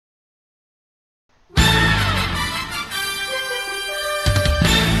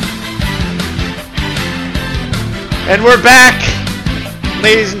And we're back.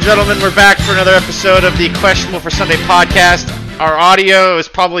 Ladies and gentlemen, we're back for another episode of the Questionable for Sunday podcast. Our audio is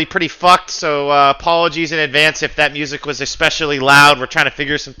probably pretty fucked, so apologies in advance if that music was especially loud. We're trying to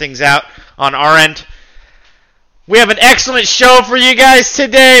figure some things out on our end. We have an excellent show for you guys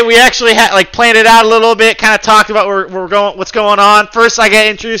today. We actually planned it out a little bit, kind of talked about what's going on. First, I got to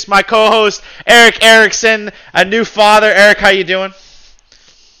introduce my co-host, Erik Erickson, a new father. Erik, how you doing?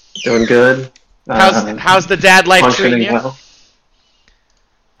 Doing good. How's the dad life treating you? Well.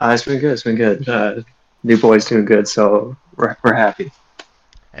 It's been good. It's been good. New boy's doing good, so we're happy.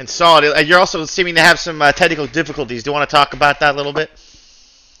 And solid. You're also seeming to have some technical difficulties. Do you want to talk about that a little bit?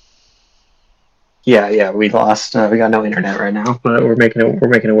 Yeah. We lost. We got no internet right now, but we're making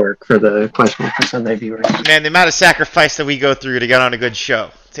it work for the Questionable for Sunday viewers. Man, the amount of sacrifice that we go through to get on a good show,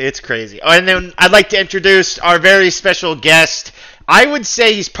 it's crazy. Oh, and then I'd like to introduce our very special guest. I would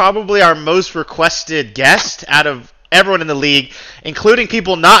say he's probably our most requested guest out of everyone in the league, including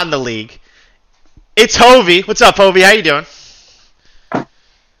people not in the league. It's Hovey. What's up, Hovey? How you doing?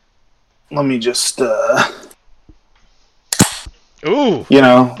 Let me just, Ooh.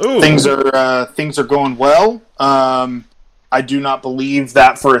 Things are going well. I do not believe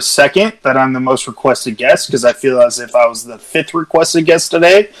that for a second that I'm the most requested guest, because I feel as if I was the 5th requested guest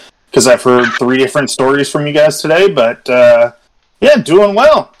today, because I've heard 3 different stories from you guys today, but, yeah, doing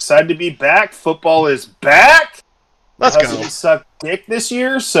well. Excited to be back. Football is back. Let's go. We sucked dick this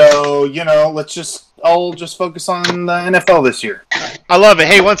year, so, I'll just focus on the NFL this year. I love it.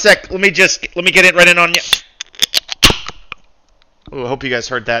 Hey, one sec. Let me get it right in on you. Ooh, I hope you guys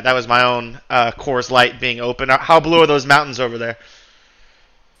heard that. That was my own Coors Light being open. How blue are those mountains over there?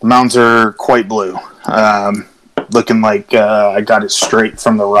 The mountains are quite blue. Looking like I got it straight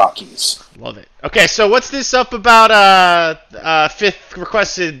from the Rockies. Love it. Okay, so what's this up about 5th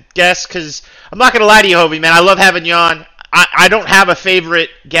requested guest? Because I'm not going to lie to you, Hovey, man. I love having you on. I don't have a favorite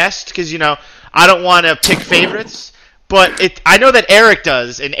guest because, I don't want to pick favorites. But I know that Erik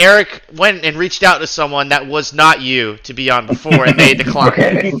does, and Erik went and reached out to someone that was not you to be on before, and they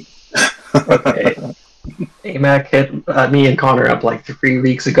declined. Okay. AMAC hit me and Connor up 3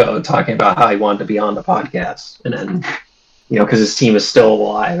 weeks ago talking about how he wanted to be on the podcast. And then, because his team is still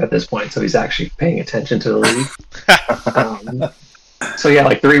alive at this point, so he's actually paying attention to the league. So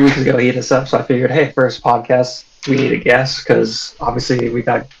yeah, 3 weeks ago he hit us up, so I figured, hey, first podcast, we need a guest, because obviously we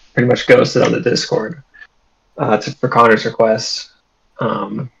got pretty much ghosted on the Discord for Connor's request.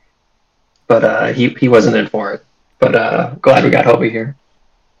 But he wasn't in for it. But glad we got Hovey here.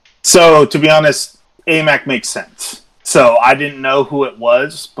 So, to be honest, AMAC makes sense. So, I didn't know who it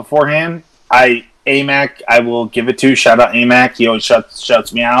was beforehand. AMAC, I will give it to. Shout out AMAC. He always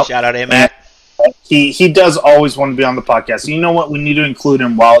shouts me out. Shout out AMAC. He does always want to be on the podcast. You know what? We need to include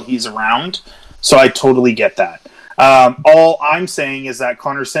him while he's around. So, I totally get that. All I'm saying is that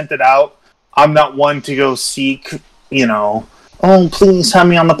Connor sent it out. I'm not one to go seek, oh, please have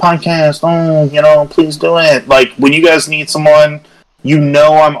me on the podcast. Oh, please do it. When you guys need someone,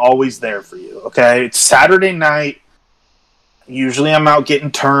 I'm always there for you, okay? It's Saturday night. Usually I'm out getting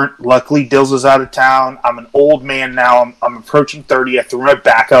turned. Luckily, Dills is out of town. I'm an old man now. I'm approaching 30. I threw my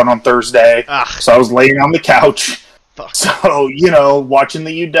back out on Thursday. So I was laying on the couch. Fuck. So, watching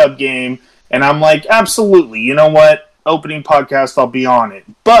the UW game. And I'm like, absolutely. You know what? Opening podcast, I'll be on it.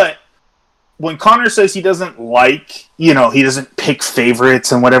 But when Connor says he doesn't he doesn't pick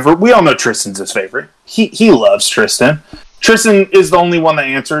favorites and whatever, we all know Tristan's his favorite. He loves Tristan. Tristan is the only one that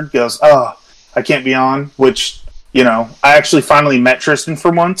answered, goes, oh, I can't be on, which, I actually finally met Tristan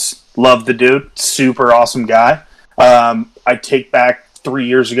for once. Love the dude. Super awesome guy. I take back 3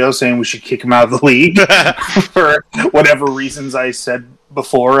 years ago saying we should kick him out of the league for whatever reasons I said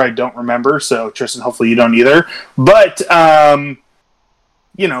before. I don't remember. So, Tristan, hopefully you don't either. But,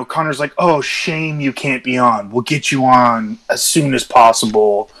 Connor's like, oh, shame you can't be on. We'll get you on as soon as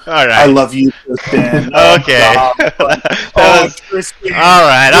possible. All right. I love you, Tristan. Okay. Tristan. All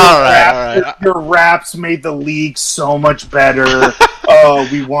right. Your raps made the league so much better.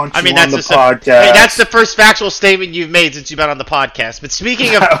 We want you on the podcast. Hey, that's the first factual statement you've made since you've been on the podcast. But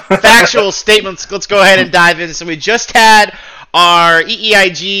speaking of factual statements, let's go ahead and dive in. So we just had our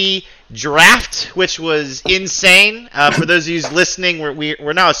EEIG draft, which was insane. For those of you listening,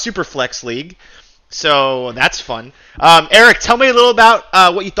 we're now a super flex league, so that's fun. Erik, tell me a little about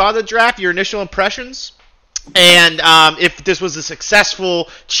what you thought of the draft, your initial impressions, and if this was a successful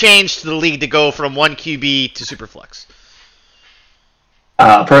change to the league to go from 1 QB to super flex.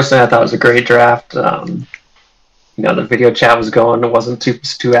 Personally, I thought it was a great draft. The video chat was going. It wasn't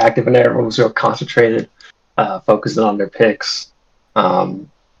too active, and everyone was real concentrated, focusing on their picks.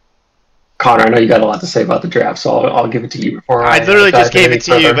 Connor, I know you got a lot to say about the draft, so I'll give it to you before I literally just gave it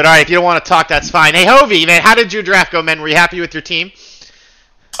to you, but all right, if you don't want to talk, that's fine. Hey, Hovey, man, how did your draft go, man? Were you happy with your team?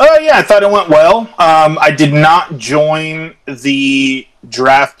 Yeah, I thought it went well. I did not join the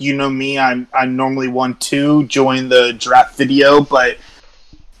draft. You know me, I normally want to join the draft video, but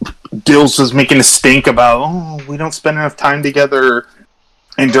Dills was making a stink about, we don't spend enough time together.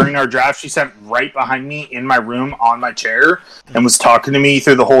 And during our draft, she sat right behind me in my room on my chair and was talking to me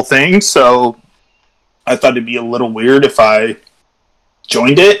through the whole thing. So I thought it'd be a little weird if I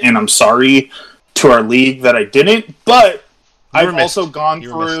joined it, and I'm sorry to our league that I didn't, but I've also gone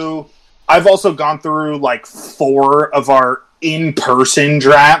through like 4 of our in-person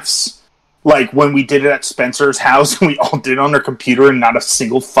drafts, like when we did it at Spencer's house and we all did it on our computer and not a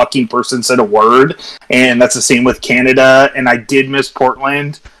single fucking person said a word. And that's the same with Canada. And I did miss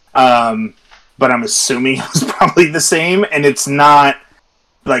Portland, but I'm assuming it was probably the same. And it's not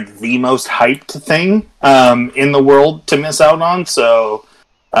like the most hyped thing in the world to miss out on. So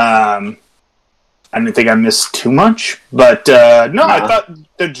I didn't think I missed too much, but I thought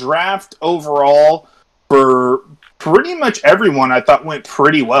the draft overall for pretty much everyone I thought went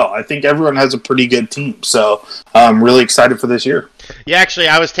pretty well. I think everyone has a pretty good team, so I'm really excited for this year. Yeah, actually,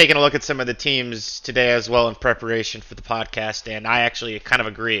 I was taking a look at some of the teams today as well in preparation for the podcast, and I actually kind of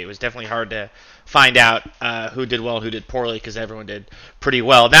agree. It was definitely hard to find out who did well and who did poorly because everyone did pretty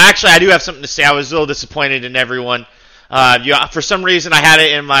well. Now, actually, I do have something to say. I was a little disappointed in everyone. For some reason, I had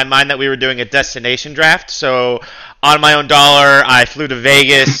it in my mind that we were doing a destination draft. So, on my own dollar, I flew to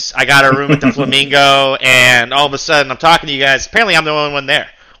Vegas. I got a room at the Flamingo, and all of a sudden, I'm talking to you guys. Apparently, I'm the only one there.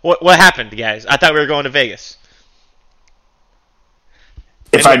 What happened, guys? I thought we were going to Vegas.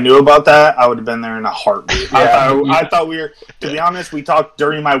 If I knew about that, I would have been there in a heartbeat. Yeah. I thought we were, to be honest, we talked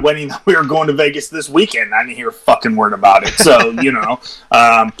during my wedding that we were going to Vegas this weekend. I didn't hear a fucking word about it. So,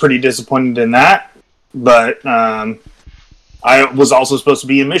 pretty disappointed in that. But I was also supposed to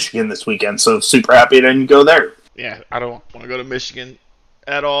be in Michigan this weekend, so super happy I didn't go there. Yeah, I don't want to go to Michigan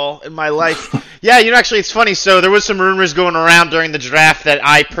at all in my life. Yeah, actually, it's funny. So there was some rumors going around during the draft that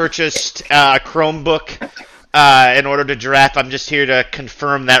I purchased a Chromebook in order to draft. I'm just here to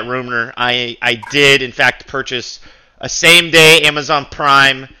confirm that rumor. I did, in fact, purchase a same-day Amazon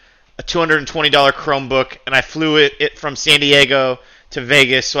Prime, a $220 Chromebook, and I flew it from San Diego to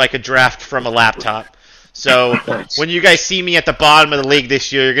Vegas so I could draft from a laptop. So when you guys see me at the bottom of the league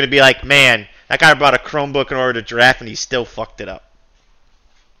this year, you're going to be like, man, that guy bought a Chromebook in order to draft, and he still fucked it up.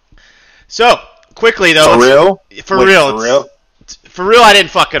 So, quickly, though. For real, I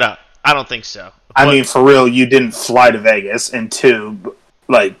didn't fuck it up. I don't think so. I mean, for real, you didn't fly to Vegas. And 2,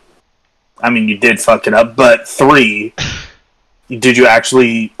 you did fuck it up. But 3, did you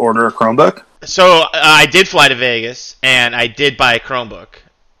actually order a Chromebook? So, I did fly to Vegas, and I did buy a Chromebook.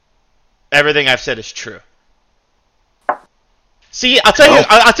 Everything I've said is true. See, I'll tell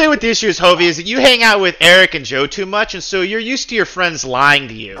you what the issue is, Hovey, is that you hang out with Erik and Joe too much, and so you're used to your friends lying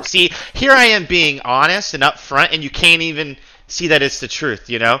to you. See, here I am being honest and upfront, and you can't even see that it's the truth,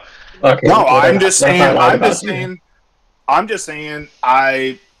 Okay. No, I'm just saying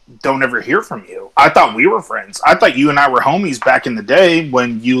I don't ever hear from you. I thought we were friends. I thought you and I were homies back in the day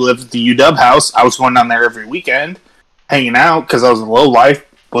when you lived at the UW house. I was going down there every weekend, hanging out, because I was a low life.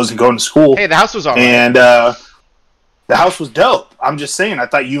 Wasn't going to school. Hey, the house was all right. And the house was dope. I'm just saying, I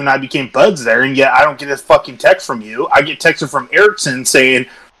thought you and I became buds there, and yet I don't get a fucking text from you. I get texted from Erickson saying,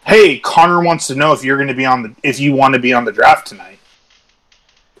 hey, Connor wants to know if you're going to be if you want to be on the draft tonight.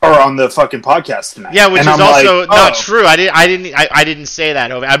 Or on the fucking podcast tonight. Yeah, which is also not true. I didn't say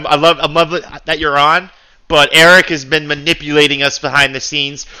that. I love that you're on, but Erik has been manipulating us behind the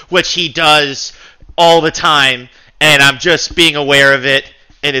scenes, which he does all the time, and I'm just being aware of it.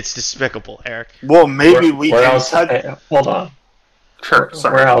 And it's despicable, Erik. Well, maybe hold on. Sure.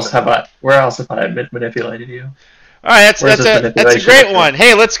 Sorry. Where else have I manipulated you? All right, that's a great one.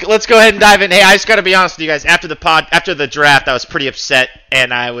 Hey, let's go ahead and dive in. Hey, I just got to be honest with you guys. After the draft, I was pretty upset,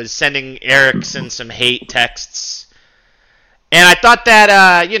 and I was sending Erickson some hate texts. And I thought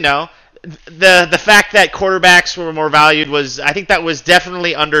that the fact that quarterbacks were more valued I think that was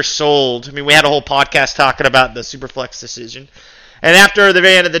definitely undersold. I mean, we had a whole podcast talking about the Superflex decision. And after the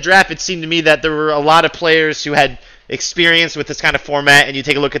very end of the draft, it seemed to me that there were a lot of players who had experience with this kind of format, and you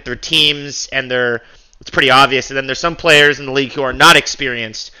take a look at their teams, and it's pretty obvious. And then there's some players in the league who are not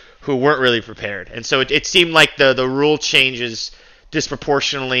experienced, who weren't really prepared. And so it seemed like the rule changes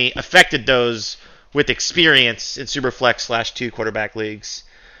disproportionately affected those with experience in Superflex / 2 quarterback leagues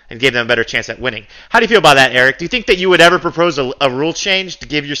and gave them a better chance at winning. How do you feel about that, Erik? Do you think that you would ever propose a rule change to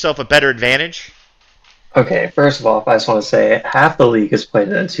give yourself a better advantage? Okay, first of all, I just want to say half the league has played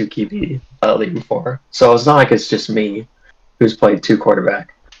in a 2 QB league before. So it's not like it's just me who's played 2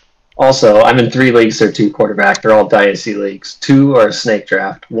 quarterback. Also, I'm in 3 leagues that are 2 quarterback. They're all dynasty leagues. 2 are a snake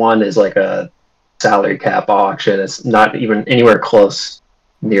draft. 1 is like a salary cap auction. It's not even anywhere close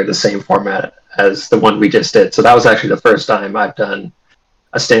near the same format as the one we just did. So that was actually the first time I've done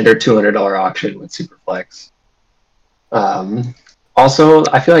a standard $200 auction with Superflex. Also,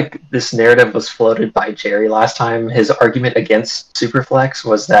 I feel like this narrative was floated by Jerry last time. His argument against Superflex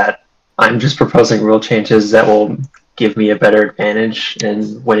was that I'm just proposing rule changes that will give me a better advantage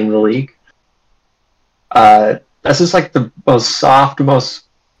in winning the league. That's just like the most soft, most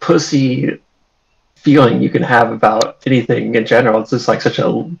pussy feeling you can have about anything in general. It's just like such a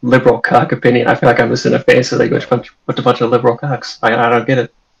liberal cuck opinion. I feel like I'm just in a face of with a bunch of liberal cucks. I don't get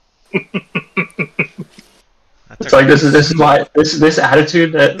it. It's like this is why this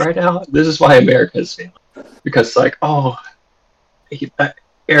attitude that right now, this is why America is failing, because it's like,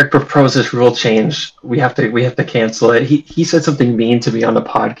 Erik proposed this rule change, we have to cancel it. He said something mean to me on the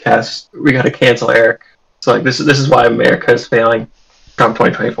podcast, we got to cancel Erik. So like this is why America is failing from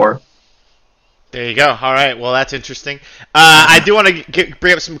 2024. There you go. All right. Well, that's interesting. I do want to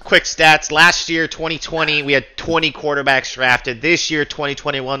bring up some quick stats. Last year, 2020, we had 20 quarterbacks drafted. This year,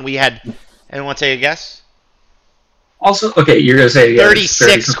 2021, we had. Anyone want to take a guess? Also, okay, you're going to say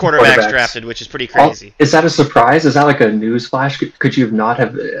 36 quarterbacks drafted, which is pretty crazy. Is that a surprise? Is that like a news flash? Could you not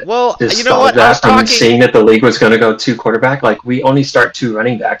have you know what? that from seeing that the league was going to go 2 quarterback? Like, we only start 2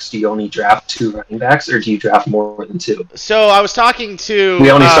 running backs. Do you only draft 2 running backs, or do you draft more than 2? So I was talking to...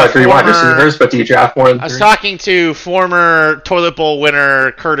 We only start 3 wide receivers, but do you draft more than 3? I was talking to former Toilet Bowl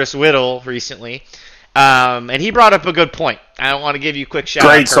winner Curtis Whittle recently, and he brought up a good point. I want to give you a quick shout out.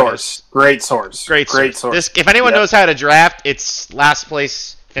 Great source. If anyone knows how to draft, it's last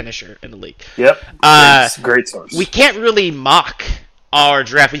place finisher in the league. Yep. Great source. We can't really mock our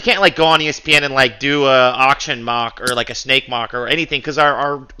draft. We can't like go on ESPN and like do a auction mock or like a snake mock or anything because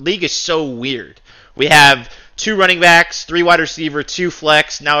our league is so weird. We have 2 running backs, 3 wide receiver, 2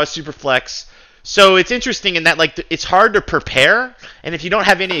 flex, now a super flex. So it's interesting in that like it's hard to prepare, and if you don't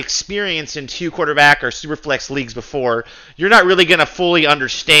have any experience in 2 quarterback or super flex leagues before, you're not really going to fully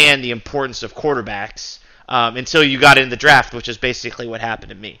understand the importance of quarterbacks until you got in the draft, which is basically what happened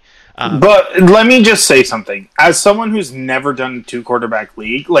to me. But let me just say something. As someone who's never done a 2 quarterback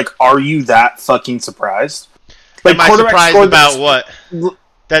league, like, are you that fucking surprised? Like, am I surprised about what?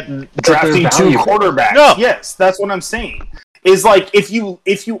 That drafting 2 quarterbacks. No. Yes, that's what I'm saying. Is like if you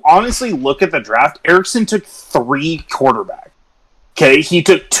honestly look at the draft, Erickson took 3 quarterbacks. Okay, he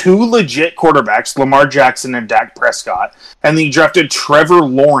took 2 legit quarterbacks, Lamar Jackson and Dak Prescott, and then he drafted Trevor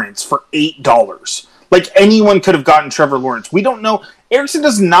Lawrence for $8. Like, anyone could have gotten Trevor Lawrence. We don't know. Erickson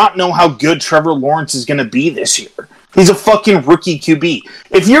does not know how good Trevor Lawrence is going to be this year. He's a fucking rookie QB.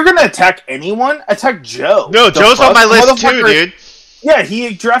 If you're going to attack anyone, attack Joe. No, Joe's on my list too, dude. Yeah,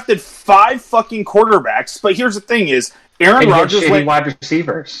 he drafted 5 fucking quarterbacks, but here's the thing is, Aaron Rodgers went wide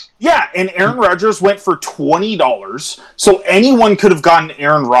receivers. Yeah, and Aaron Rodgers went for $20. So anyone could have gotten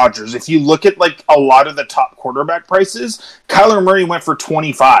Aaron Rodgers. If you look at like a lot of the top quarterback prices, Kyler Murray went for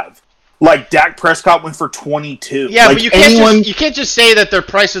 $25. Like Dak Prescott went for $22. Yeah, like, but you can't just say that they're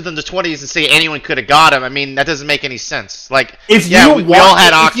priced within the 20s and say anyone could have got him. I mean, that doesn't make any sense. Like, we all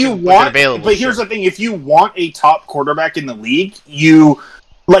had options available. But here's the thing: if you want a top quarterback in the league, you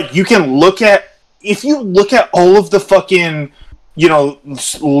can look at. If you look at all of the fucking,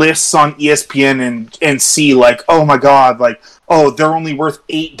 lists on ESPN and see like, oh my god, like, oh, they're only worth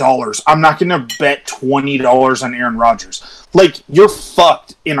 $8. I'm not going to bet $20 on Aaron Rodgers. Like, you're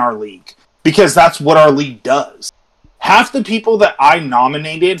fucked in our league because that's what our league does. Half the people that I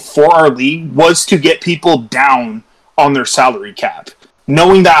nominated for our league was to get people down on their salary cap,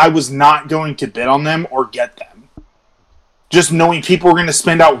 knowing that I was not going to bid on them or get them. Just knowing people were going to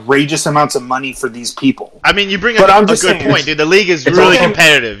spend outrageous amounts of money for these people. I mean, you bring up a good point, dude. The league is really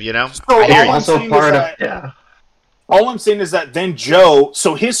competitive, you know? So all I'm saying is that then Joe,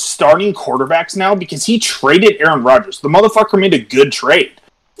 so his starting quarterbacks now, because he traded Aaron Rodgers, the motherfucker made a good trade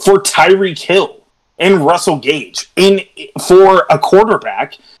for Tyreek Hill and Russell Gage. And for a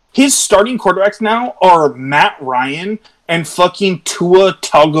quarterback, his starting quarterbacks now are Matt Ryan and fucking Tua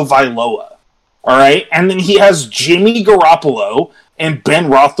Tagovailoa. All right, and then he has Jimmy Garoppolo and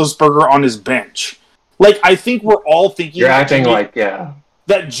Ben Roethlisberger on his bench. Like, I think we're all thinking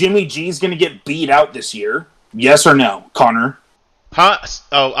that Jimmy G is going to get beat out this year. Yes or no, Connor? Huh?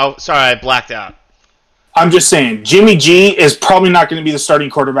 Oh, sorry, I blacked out. I'm just saying, Jimmy G is probably not going to be the starting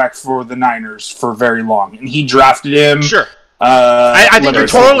quarterback for the Niners for very long, and he drafted him. Sure. I think you're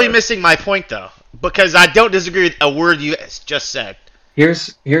totally missing my point, though, because I don't disagree with a word you just said.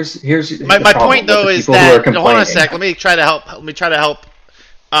 Here's my point, though, is that hold on a sec. Let me try to help.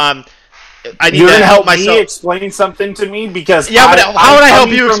 I need You're to gonna help help myself. me explain something to me because But how would I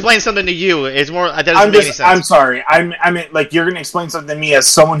help you explain something to you? It's more. That doesn't make any sense. I'm sorry. I mean, like you're gonna explain something to me as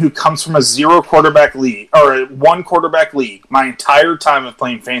someone who comes from a 0 quarterback league or a 1 quarterback league my entire time of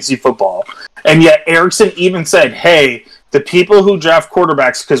playing fantasy football, and yet Erickson even said, "Hey, the people who draft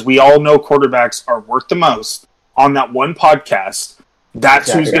quarterbacks, because we all know quarterbacks are worth the most," on that one podcast.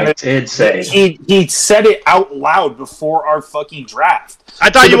 That's who's gonna. I did say he said it out loud before our fucking draft. I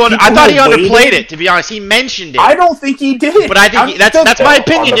thought he underplayed it. To be honest, he mentioned it. I don't think he did. But I think that's my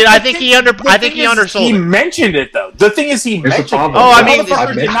opinion, dude. I think he undersold He it. mentioned it though. The thing is, he mentioned it. Oh, I mean,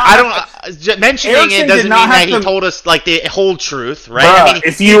 mentioning it doesn't mean that he told us like the whole truth, right? I mean,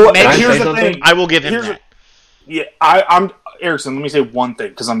 if you here's the thing, I will give him that. Yeah, I'm Erickson. Let me say one thing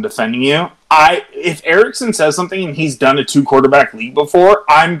because I'm defending you. If Erickson says something and he's done a 2 quarterback league before,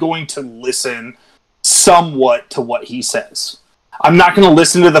 I'm going to listen somewhat to what he says. I'm not going to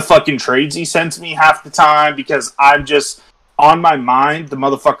listen to the fucking trades he sends me half the time because I'm just on my mind. The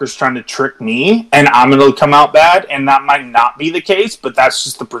motherfucker's trying to trick me, and I'm going to come out bad. And that might not be the case, but that's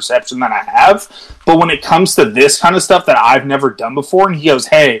just the perception that I have. But when it comes to this kind of stuff that I've never done before, and he goes,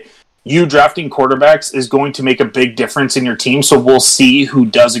 "Hey, you drafting quarterbacks is going to make a big difference in your team, so we'll see who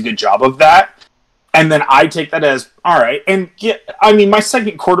does a good job of that." And then I take that as, all right. And I mean, my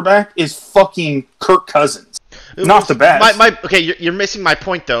second quarterback is fucking Kirk Cousins. Not the best. Okay, you're missing my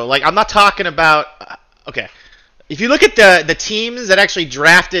point, though. Like, I'm not talking about... Okay. If you look at the teams that actually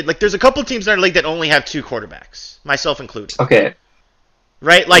drafted... Like, there's a couple teams in our league that only have 2 quarterbacks, myself included. Okay.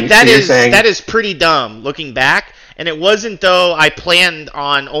 Right? Like, that is pretty dumb, looking back. And it wasn't, though, I planned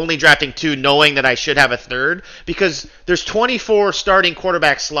on only drafting 2, knowing that I should have a third, because there's 24 starting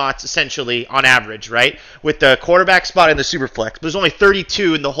quarterback slots, essentially, on average, right? With the quarterback spot and the superflex. But there's only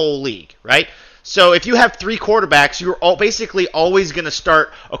 32 in the whole league, right? So if you have 3 quarterbacks, you're basically always going to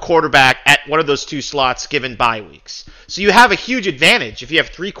start a quarterback at one of those 2 slots given bye weeks. So you have a huge advantage if you have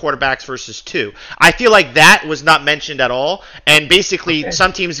 3 quarterbacks versus 2. I feel like that was not mentioned at all, and basically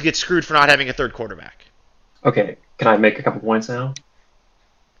some teams get screwed for not having a third quarterback. Okay, can I make a couple points now?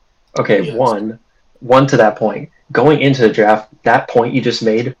 Okay, yes. One to that point. Going into the draft, that point you just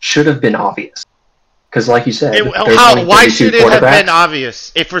made should have been obvious. Because, like you said, why should it have been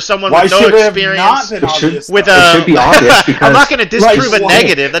obvious? If for someone with no experience, it should be obvious. Because I'm not going to disprove a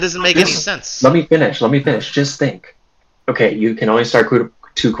negative. That doesn't make any sense. Let me finish. Just think. Okay, you can only start 2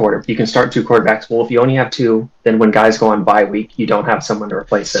 quarterbacks. You can start 2 quarterbacks. Well, if you only have 2, then when guys go on bye week, you don't have someone to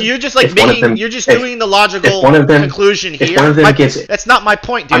replace them. So you're just like doing the logical conclusion here. If one of them gets it, that's not my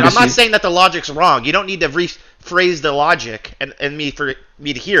point, dude. I'm not saying that the logic's wrong. You don't need to rephrase the logic and for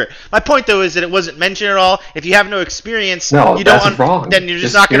me to hear it. My point, though, is that it wasn't mentioned at all. If you have no experience, wrong. Then you're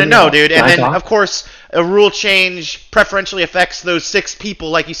just not going to know, dude. And then, of course, a rule change preferentially affects those 6 people,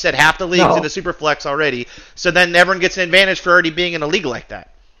 like you said, half the league's in the Superflex already. So then everyone gets an advantage for already being in a league like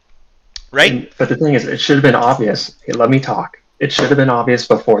that. Right? But the thing is, it should have been obvious. Hey, let me talk. It should have been obvious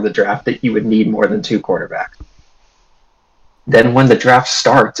before the draft that you would need more than 2 quarterbacks. Then when the draft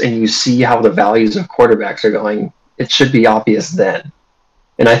starts and you see how the values of quarterbacks are going, it should be obvious then.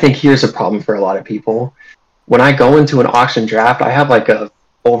 And I think here's a problem for a lot of people. When I go into an auction draft, I have like a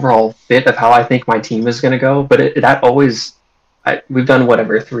overall fit of how I think my team is going to go, but we've done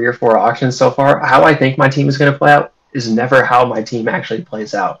 3 or 4 auctions so far. How I think my team is going to play out is never how my team actually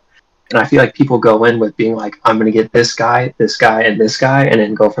plays out. And I feel like people go in with being like, I'm going to get this guy, and this guy, and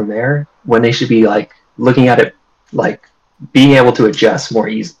then go from there, when they should be like looking at it like being able to adjust more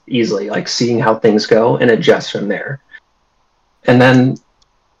easily, like seeing how things go and adjust from there. And then,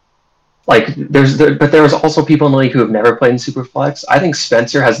 like, but there was also people in the league who have never played in Superflex. I think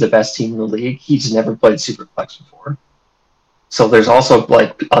Spencer has the best team in the league. He's never played Superflex before. So there's also,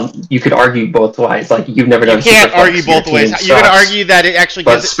 like, you could argue both ways. Like, you've never done Superflex. You can't argue both ways. You're going to argue that it actually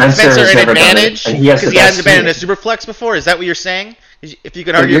gives Spencer an advantage because he hasn't been in a Superflex before? Is that what you're saying? If you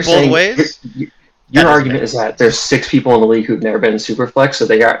could argue both ways? Your argument is that there's 6 people in the league who've never been in Superflex, so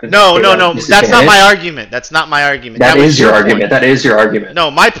they are... No. That's not my argument. That is your argument. That is your argument. No,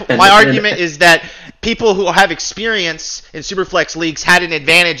 my argument is that people who have experience in Superflex leagues had an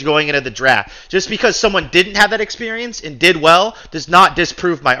advantage going into the draft. Just because someone didn't have that experience and did well does not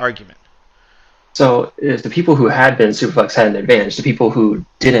disprove my argument. So if the people who had been in Superflex had an advantage, the people who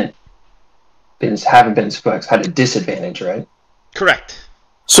haven't been in Superflex had a disadvantage, right? Correct.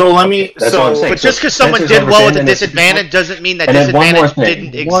 So let me. That's what I'm saying. But just because someone did well with a disadvantage doesn't mean that disadvantage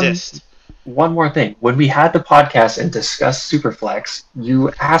didn't exist. one more thing. When we had the podcast and discussed Superflex,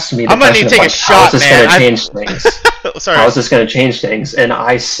 you asked me the I'm gonna need question to take of, a shot, how is this man. going to change things? Sorry. How is this going to change things? And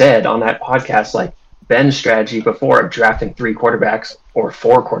I said on that podcast, like, Ben's strategy before of drafting 3 quarterbacks or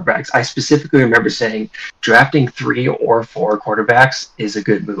 4 quarterbacks, I specifically remember saying drafting 3 or 4 quarterbacks is a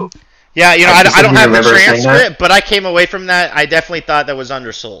good move. Yeah, I don't have the remember saying transcript, but I came away from that. I definitely thought that was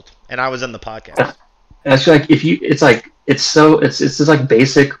undersold, and I was in the podcast. And it's like it's just like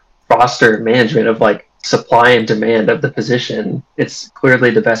basic roster management of like supply and demand of the position. It's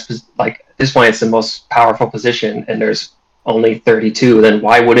clearly the best. Like at this point, it's the most powerful position, and there's only 32. Then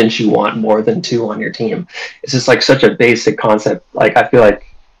why wouldn't you want more than 2 on your team? It's just like such a basic concept. Like I feel like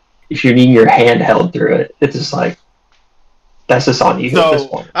if you're needing your hand held through it, it's just like. That's just on you at this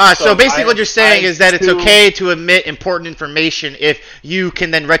point. So basically what you're saying is that it's okay to omit important information if you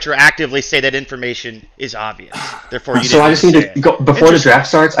can then retroactively say that information is obvious. Therefore, you I just need to go before the draft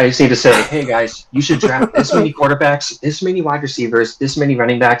starts. I just need to say, hey guys, you should draft this many quarterbacks, this many wide receivers, this many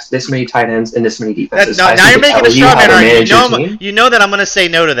running backs, this many tight ends, and this many defenses. Now you're making a straw man argument. You know that I'm going to say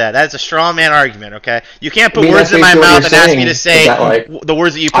no to that. That's a straw man argument. Okay, you can't put words in my mouth and ask me to say the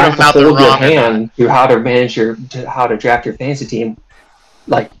words that you put in my mouth are wrong. Hold your hand through how to manage how to draft your fantasy team.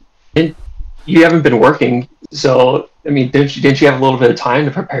 Like, you haven't been working, so I mean, didn't you have a little bit of time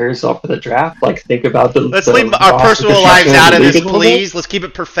to prepare yourself for the draft? Like, think about Let's leave our personal lives out of this, please. Let's keep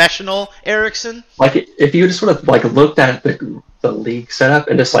it professional, Erickson. Like, if you just would have like looked at the league setup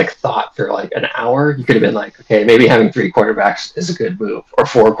and just like thought for like an hour, you could have been like, okay, maybe having 3 quarterbacks is a good move, or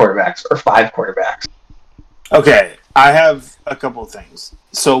 4 quarterbacks, or 5 quarterbacks. Okay, I have a couple of things.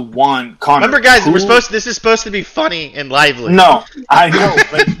 So one, Connor. Remember, guys, this is supposed to be funny and lively. No, I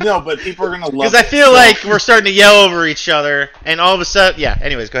know, but people are gonna love it. Because I feel like we're starting to yell over each other, and all of a sudden, yeah.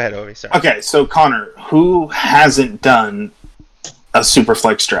 Anyways, go ahead, Hovey. Sorry. Okay, so Connor, who hasn't done a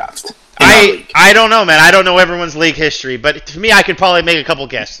Superflex draft? I don't know, man. I don't know everyone's league history, but to me, I could probably make a couple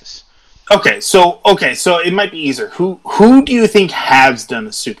guesses. Okay, so it might be easier. Who do you think has done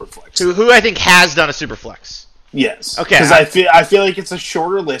a Superflex? Who I think has done a Superflex? Yes. Okay. Because I feel like it's a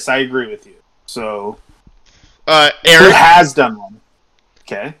shorter list. I agree with you. So, Eric who has done one?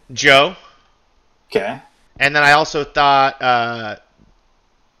 Okay. Joe. Okay. And then I also thought,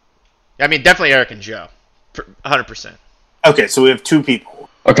 definitely Eric and Joe, 100%. Okay, so we have 2 people.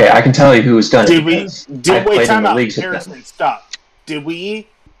 Okay, I can tell you who's done it. Wait, time out. Harrison, stop. Did we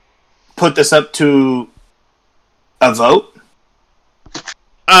put this up to a vote?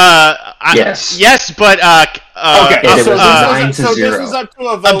 Yes. Yes, but okay. So this was up to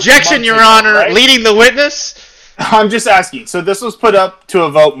a vote. Objection, Your Honor. Right? Leading the witness. I'm just asking. So this was put up to a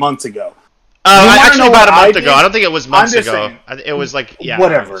vote months ago. Actually, about a month ago. I don't think it was months ago. It was like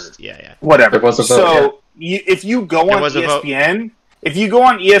whatever. Whatever. There was a vote, so if you go on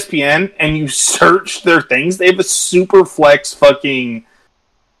ESPN, and you search their things, they have a Superflex fucking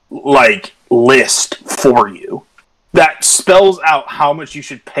like list for you that spells out how much you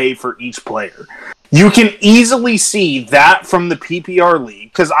should pay for each player. You can easily see that from the PPR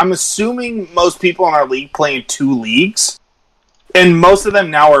league, because I'm assuming most people in our league play in 2 leagues, and most of them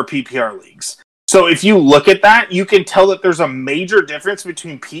now are PPR leagues. So if you look at that, you can tell that there's a major difference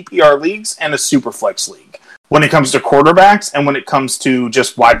between PPR leagues and a Superflex league when it comes to quarterbacks and when it comes to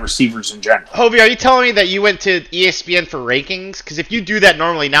just wide receivers in general. Hovey, are you telling me that you went to ESPN for rankings? Because if you do that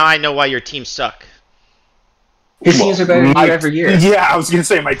normally, now I know why your teams suck. His teams are better than you every year. Yeah, I was going to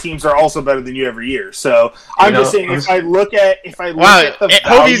say my teams are also better than you every year. So I'm just saying, if I look at the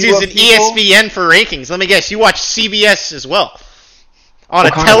Hovey's using ESPN for rankings. Let me guess, you watch CBS as well on a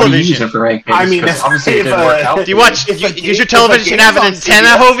television. For rankings, I mean, obviously it didn't work out. Do you watch? Does your television have an antenna,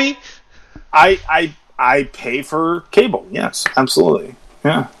 Hovey? I pay for cable. Yes, absolutely.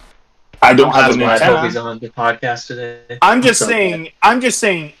 Yeah. I don't have an antenna. Hovey's on the podcast today. I'm just saying.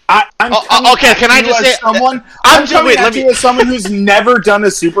 Okay, can I just say someone? I'm coming at you as someone who's never done a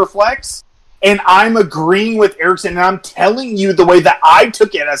Superflex, and I'm agreeing with Erickson, and I'm telling you the way that I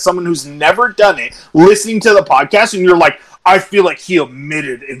took it as someone who's never done it, listening to the podcast, and you're like, I feel like he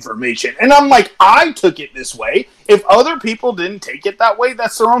omitted information. And I'm like, I took it this way. If other people didn't take it that way,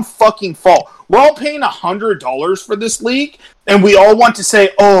 that's their own fucking fault. We're all paying $100 for this league, and we all want to say,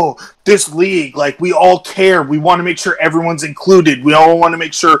 oh, this league, like, we all care. We want to make sure everyone's included. We all want to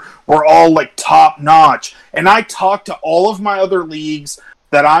make sure we're all, like, top-notch. And I talked to all of my other leagues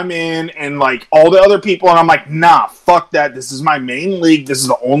that I'm in and, like, all the other people, and I'm like, nah, fuck that. This is my main league. This is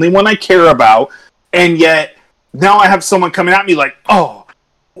the only one I care about. And yet, now I have someone coming at me like, oh,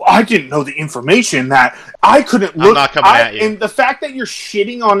 I didn't know the information that I couldn't look. I'm not coming at you. And the fact that you're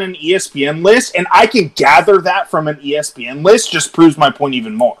shitting on an ESPN list and I can gather that from an ESPN list just proves my point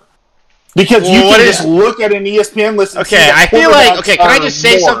even more. Because you can just look at an ESPN list and okay, I feel like, okay, can I just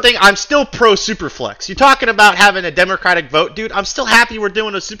say something? I'm still pro Superflex. You're talking about having a democratic vote, dude. I'm still happy we're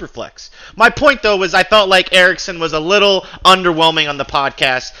doing a Superflex. My point, though, was I felt like Erickson was a little underwhelming on the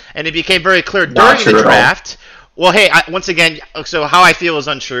podcast, and it became very clear during the draft. Well, hey, once again, so how I feel is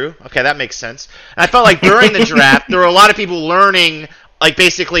untrue. Okay, that makes sense. And I felt like during the draft, there were a lot of people learning, like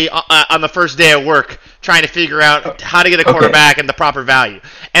basically on the first day of work, trying to figure out how to get a quarterback and the proper value.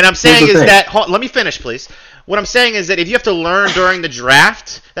 And I'm saying is that, let me finish, please. What I'm saying is that if you have to learn during the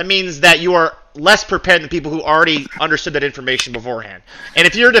draft, that means that you are less prepared than people who already understood that information beforehand. And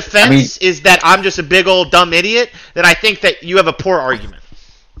if your defense is that I'm just a big old dumb idiot, then I think that you have a poor argument.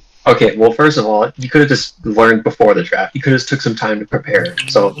 Okay, well, first of all, you could have just learned before the draft. You could have took some time to prepare.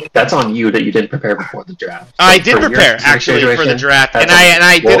 So that's on you that you didn't prepare before the draft. So I did prepare, actually, for the draft, and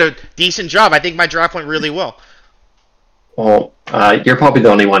I did a decent job. I think my draft went really well. Well, you're probably the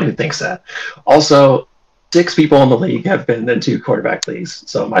only one who thinks that. Also, 6 people in the league have been in 2 quarterback leagues.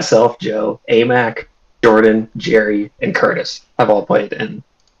 So myself, Joe, AMAC, Jordan, Jerry, and Curtis have all played in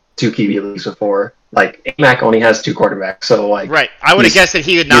 2 QB leagues before. Like, AMAC only has 2 quarterbacks, so like... Right. I would have guessed that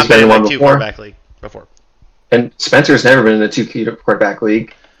he had not been in a 2 quarterback league before. And Spencer's never been in a 2 quarterback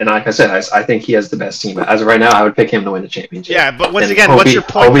league. And like I said, I think he has the best team. As of right now, I would pick him to win the championship. Yeah, but once again, what's your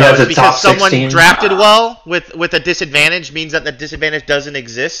point, though? Is because someone drafted well with a disadvantage means that the disadvantage doesn't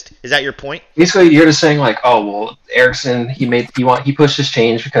exist? Is that your point? Basically, you're just saying, like, oh, well, Erickson, he pushed his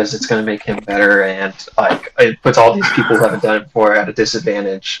change because it's going to make him better, and like it puts all these people who haven't done it before at a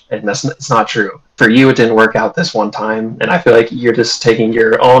disadvantage, and it's not true. For you, it didn't work out this one time, and I feel like you're just taking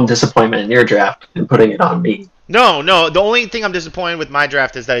your own disappointment in your draft and putting it on me. No. The only thing I'm disappointed with my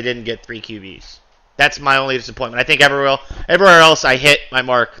draft is that I didn't get 3 QBs. That's my only disappointment. I think everywhere else I hit my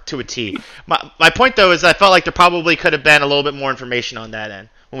mark to a T. My point, though, is I felt like there probably could have been a little bit more information on that end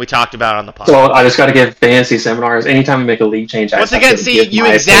when we talked about it on the podcast. So I just got to give fantasy seminars. Anytime we make a league change, once again, see, you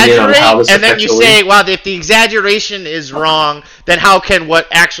exaggerate, and then you say, well, if the exaggeration is wrong, then how can what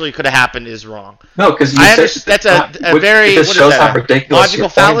actually could have happened is wrong? No, because that's a very logical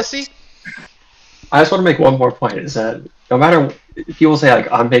fallacy. I just want to make one more point, is that no matter if people say,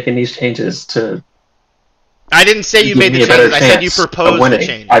 like, I'm making these changes to... I didn't say you made the changes. I said you proposed the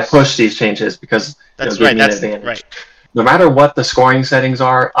changes. I pushed these changes because that's give me an advantage. Right. No matter what the scoring settings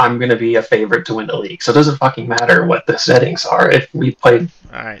are, I'm going to be a favorite to win the league. So it doesn't fucking matter what the settings are. If we played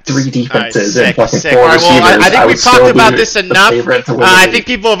 3 defenses and fucking 4 receivers, I think we've talked about this enough. I think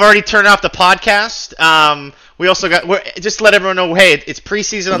people have already turned off the podcast. We also just to let everyone know, hey, it's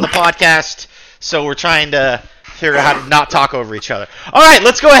preseason on the podcast. So we're trying to figure out how to not talk over each other. All right,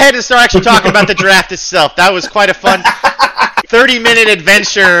 let's go ahead and start actually talking about the draft itself. That was quite a fun 30-minute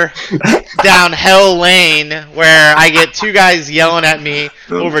adventure down hell lane where I get 2 guys yelling at me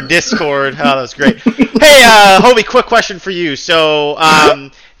over Discord. Oh, that was great. Hey, Hovey, quick question for you. So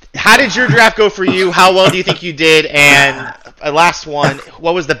how did your draft go for you? How well do you think you did? And last one,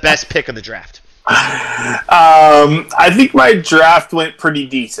 what was the best pick of the draft? I think my draft went pretty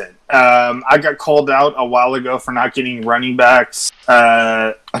decent. I got called out a while ago for not getting running backs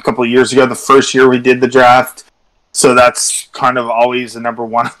a couple of years ago, the first year we did the draft. So that's kind of always the number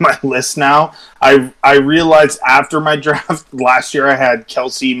 1 on my list now. I realized after my draft last year I had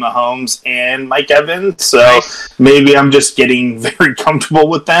Kelsey, Mahomes, and Mike Evans. So maybe I'm just getting very comfortable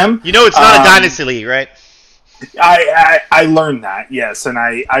with them. You know it's not a dynasty league, right? I learned that, yes. And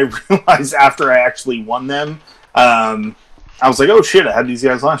I realized after I actually won them, I was like, oh shit, I had these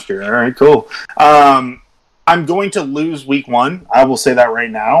guys last year. All right, cool. I'm going to lose week 1. I will say that right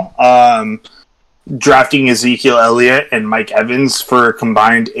now. Drafting Ezekiel Elliott and Mike Evans for a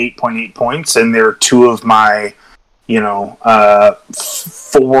combined 8.8 points, and they're 2 of my,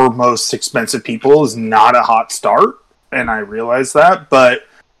 4 most expensive people is not a hot start, and I realize that, but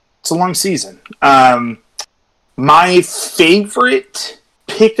it's a long season. My favorite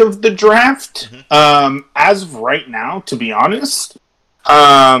pick of the draft, as of right now, to be honest,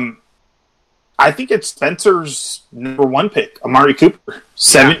 I think it's Spencer's number 1 pick, Amari Cooper.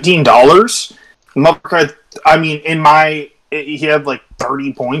 $17. I mean, he had like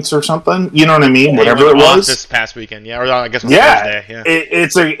 30 points or something. You know what I mean? Whatever it was. This past weekend, yeah. Or I guess Thursday. Yeah.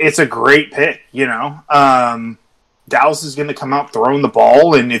 It's a great pick, Dallas is going to come out throwing the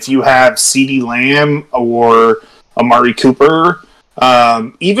ball, and if you have CeeDee Lamb or Amari Cooper,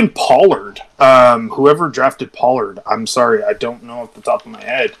 even Pollard, whoever drafted Pollard, I'm sorry, I don't know off the top of my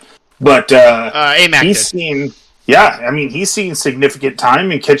head, but he's seen significant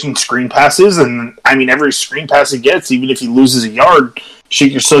time in catching screen passes, and I mean every screen pass he gets, even if he loses a yard,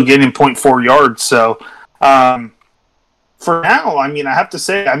 you're still getting 0.4 yards. So for now, I mean, I have to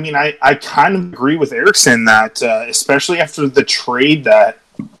say, I mean, I kind of agree with Erickson that, especially after the trade that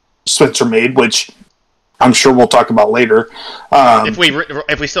Spencer made, which I'm sure we'll talk about later.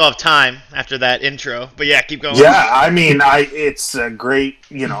 If we still have time after that intro, but yeah, keep going. Yeah, I mean, it's a great,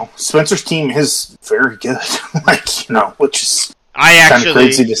 Spencer's team is very good, which is kind of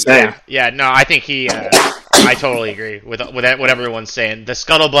crazy to say. Yeah, no, I think I totally agree with what everyone's saying. The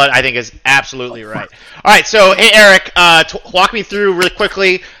scuttlebutt, I think, is absolutely right. All right, so hey, Eric, walk me through really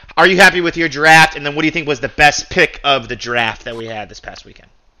quickly. Are you happy with your draft? And then what do you think was the best pick of the draft that we had this past weekend?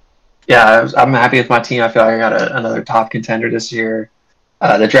 Yeah, I'm happy with my team. I feel like I got another top contender this year.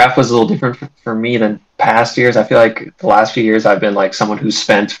 The draft was a little different for me than past years. I feel like the last few years I've been like someone who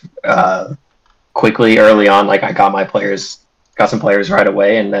spent quickly early on. Like I got some players right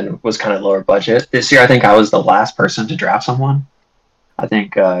away, and then was kind of lower budget. This year, I think I was the last person to draft someone. I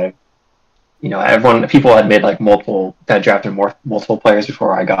think people had made like drafted multiple players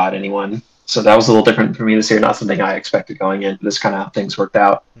before I got anyone. So that was a little different for me this year. Not something I expected going in. But this kind of how things worked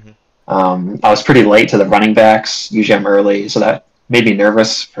out. Mm-hmm. I was pretty late to the running backs. Usually I'm early, so that made me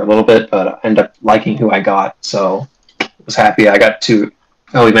nervous for a little bit, but I ended up liking who I got, so I was happy. I got two.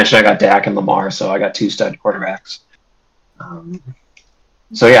 Oh, we mentioned I got Dak and Lamar, so I got two stud quarterbacks.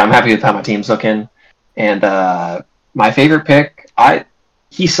 So yeah, I'm happy with how my team's looking. And my favorite pick,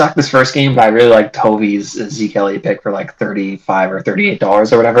 he sucked this first game, but I really liked Hovey's Zeke Elliott pick for like $35 or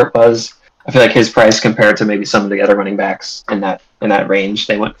 $38 or whatever it was. I feel like his price compared to maybe some of the other running backs in that range,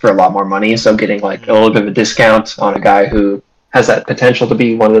 they went for a lot more money. So getting like a little bit of a discount on a guy who has that potential to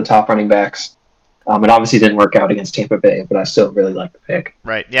be one of the top running backs. It obviously didn't work out against Tampa Bay, but I still really like the pick.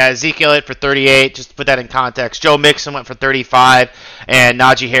 Right. Yeah, Zeke Elliott for 38, just to put that in context. Joe Mixon went for 35, and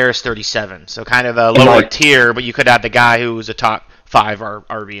Najee Harris 37. So kind of a lower tier, but you could have the guy who was a top 5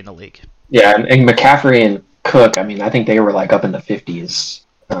 RB in the league. Yeah, and McCaffrey and Cook, I mean, I think they were like up in the 50s.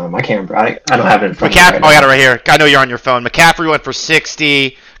 I can't remember. I don't have it in front of me right now. I got it right here. I know you're on your phone. McCaffrey went for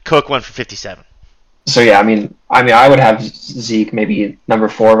 60. Cook went for 57. So yeah, I mean, I would have Zeke maybe number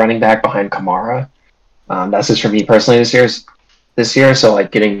 4 running back behind Kamara. That's just for me personally this year. So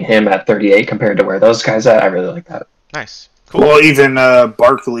like getting him at 38 compared to where those guys at, I really like that. Nice. Cool. Well, even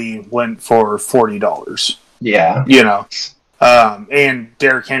Barkley went for $40. Yeah. And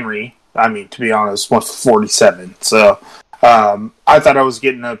Derrick Henry, I mean, to be honest, went for 47. So I thought I was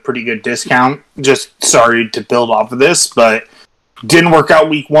getting a pretty good discount. Just sorry to build off of this, but didn't work out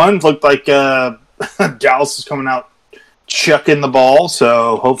week 1. Looked like Dallas is coming out chucking the ball.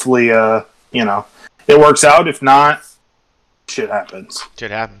 So hopefully, it works out. If not, shit happens.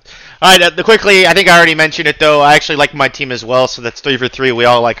 All right, quickly, I think I already mentioned it, though. I actually like my team as well, so that's 3 for 3. We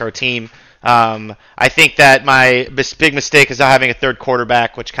all like our team. I think that my big mistake is not having a third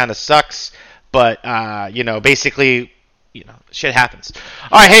quarterback, which kind of sucks. But, basically, shit happens.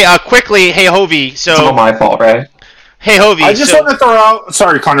 All right, hey, quickly, hey, Hovey. So, it's all my fault, right? Hey, Hovey. I just want to throw out...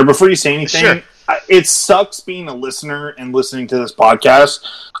 Sorry, Connor, before you say anything. Sure. It sucks being a listener and listening to this podcast.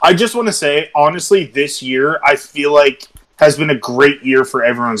 I just want to say, honestly, this year, I feel like has been a great year for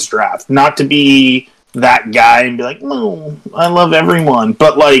everyone's draft. Not to be that guy and be like, no, I love everyone.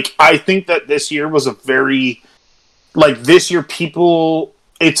 But, like, I think that this year was a very... Like, this year, people...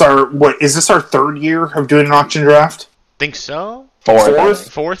 It's our... What, is this our 3rd year of doing an auction draft? Think so.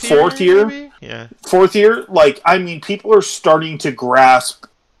 Fourth year? Maybe? Yeah. 4th year? Like, I mean, people are starting to grasp...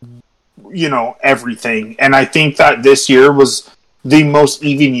 everything. And I think that this year was the most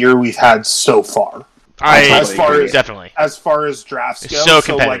even year we've had so far. Definitely. As far as drafts go. So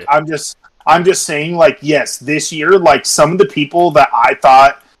competitive. Like, I'm just saying, like, yes, this year, like, some of the people that I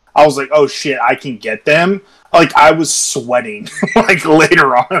thought, I was like, oh shit, I can get them. Like, I was sweating, like,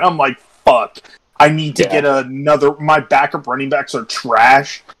 later on. I'm like, fuck. I need to get another, my backup running backs are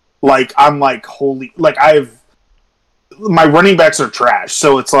trash. Like, I'm like, holy, like, my running backs are trash,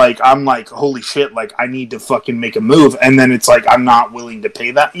 so it's like, I'm like, holy shit, like, I need to fucking make a move, and then it's like, I'm not willing to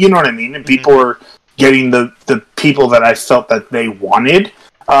pay that, you know what I mean? And people are getting the people that I felt that they wanted,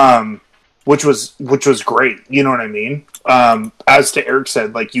 which was great, you know what I mean? As to Eric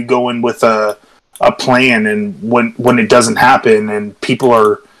said, like, you go in with a plan, and when it doesn't happen, and people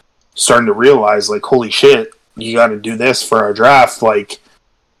are starting to realize, like, holy shit, you gotta do this for our draft, like,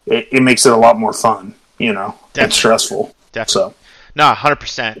 it makes it a lot more fun, Definitely. It's stressful. Definitely. So. No,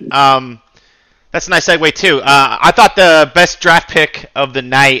 100%. That's a nice segue, too. I thought the best draft pick of the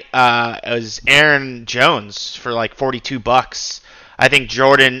night was Aaron Jones for like $42. I think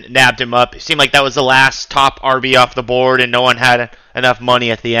Jordan nabbed him up. It seemed like that was the last top RB off the board, and no one had enough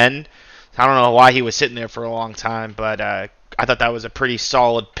money at the end. I don't know why he was sitting there for a long time, but I thought that was a pretty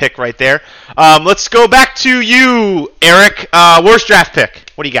solid pick right there. Let's go back to you, Eric. Worst draft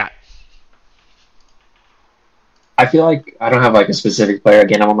pick. What do you got? I feel like I don't have like a specific player.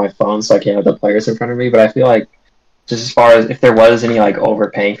 Again, I'm on my phone, so I can't have the players in front of me. But I feel like just as far as if there was any like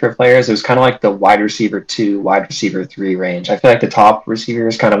overpaying for players, it was kind of like the wide receiver 2, wide receiver 3 range. I feel like the top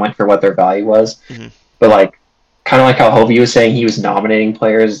receivers kind of went for what their value was. Mm-hmm. But like kind of like how Hovey was saying, he was nominating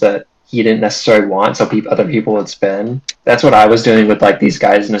players that he didn't necessarily want, so other people would spend. That's what I was doing with like these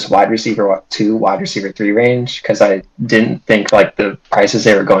guys in this wide receiver 2, wide receiver 3 range, because I didn't think like the prices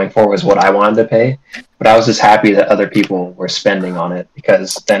they were going for was what I wanted to pay. But I was just happy that other people were spending on it,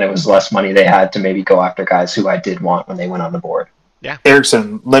 because then it was less money they had to maybe go after guys who I did want when they went on the board. Yeah.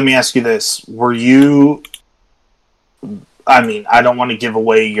 Erickson, let me ask you this. Were you... I mean, I don't want to give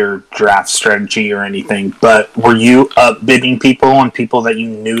away your draft strategy or anything, but were you bidding people on people that you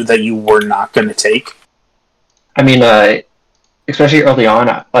knew that you were not going to take? I mean, especially early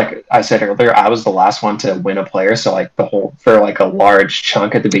on, like I said earlier, I was the last one to win a player, so like for like a large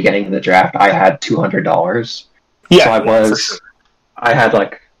chunk at the beginning of the draft, I had $200. Yeah, so I had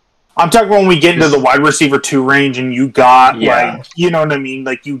like... I'm talking when we get into the wide receiver 2 range and you got, like, you know what I mean?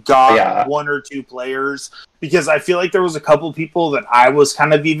 Like, you got 1 or 2 players. Because I feel like there was a couple people that I was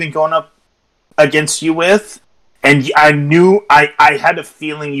kind of even going up against you with. And I knew, I had a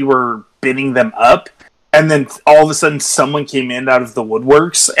feeling you were bidding them up. And then all of a sudden someone came in out of the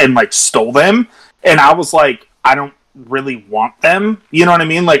woodworks and, like, stole them. And I was like, I don't really want them. You know what I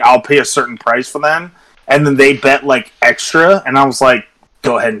mean? Like, I'll pay a certain price for them. And then they bet, like, extra. And I was like,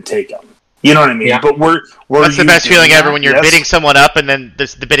 go ahead and take them. You know what I mean? Yeah. But that's the best feeling ever when you're bidding someone up and then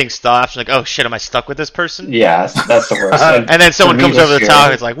the bidding stops. You're like, oh shit, am I stuck with this person? Yeah, that's the worst. And then someone comes over the top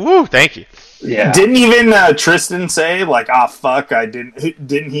and it's like, woo, thank you. Yeah. Didn't even Tristan say like, fuck, I didn't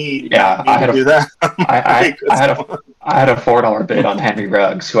he? Yeah, I had do that. I had a $4 bid on Henry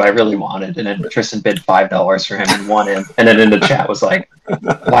Ruggs, who I really wanted, and then Tristan bid $5 for him and won him. And then in the chat was like,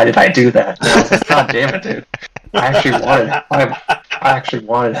 why did I do that? And I was like, God damn it, dude. I actually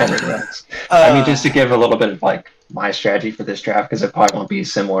wanted Henry Ruggs. I mean, just to give a little bit of like my strategy for this draft, because it probably won't be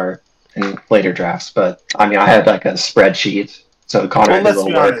similar in later drafts. But I mean, I had like a spreadsheet, so Connor did a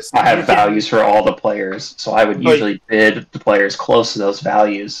little work. I had values for all the players, so I would usually bid the players close to those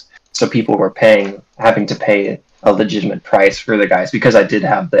values, so people were having to pay a legitimate price for the guys, because I did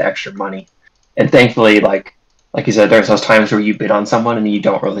have the extra money. And thankfully, like you said, there's those times where you bid on someone and you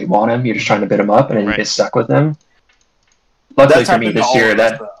don't really want them. You're just trying to bid them up, and then you get stuck with them. Luckily for me this year,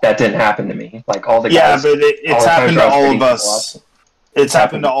 that didn't happen to me. Like all the guys. Yeah, but it's happened to all of us. It's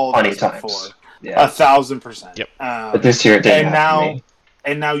happened to all of us before. Yeah. 1,000%. Yep. But this year it didn't happen to me.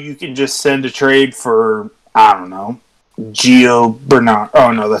 And now you can just send a trade for, I don't know, Gio Bernard.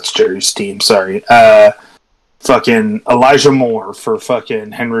 Oh no, that's Jerry's team. Sorry. Fucking Elijah Moore for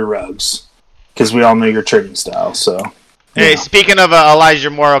fucking Henry Ruggs. Because we all know your trading style, so. Hey, speaking of Elijah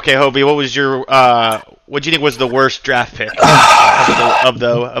Moore, okay, Hovey, what was your what do you think was the worst draft pick of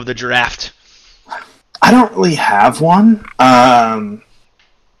the draft? I don't really have one.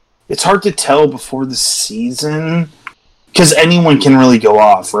 It's hard to tell before the season because anyone can really go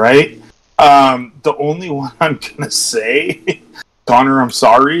off, right? The only one I'm gonna say, Connor, I'm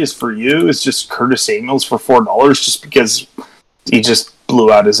sorry, is for you. Is just Curtis Samuels for $4, just because he just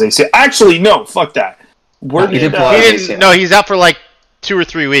blew out his AC. Actually, no, fuck that. He's out for like 2 or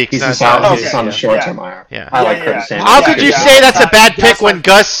 3 weeks. He's just out. He's on the short-term IR. Yeah. I like Curtis Samuels. How could you say that's a bad pick when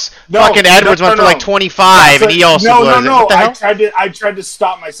Gus fucking Edwards went for like 25 and he also No. I tried to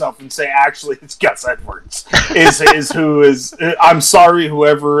stop myself and say actually it's Gus Edwards is who is. I'm sorry,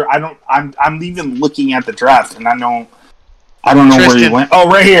 whoever. I'm even looking at the draft and I don't know where he went. Oh,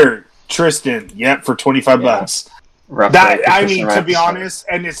 right here, Tristan. Yep, for $25. I mean, to be honest,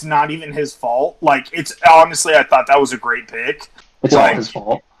 and it's not even his fault. Like, it's honestly, I thought that was a great pick. It's all his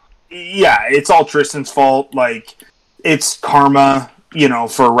fault. Yeah, it's all Tristan's fault. Like, it's karma,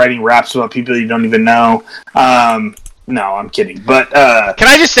 for writing raps about people you don't even know. No, I'm kidding. But can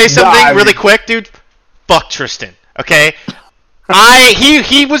I just say something really quick, dude? Fuck Tristan. Okay.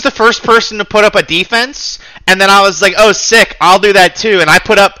 He was the first person to put up a defense, and then I was like, oh, sick, I'll do that too. And I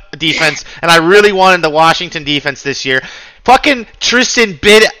put up a defense, and I really wanted the Washington defense this year. Fucking Tristan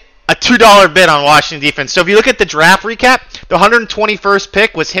bid a $2 bid on Washington defense. So if you look at the draft recap, the 121st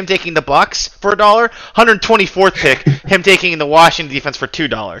pick was him taking the Bucks for $1. 124th pick, him taking the Washington defense for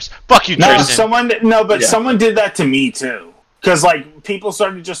 $2. Fuck you, Tristan. Someone did that to me too. Because, like, people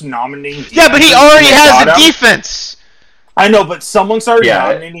started just nominating defenses. Yeah, but he already has a defense. I know, but someone started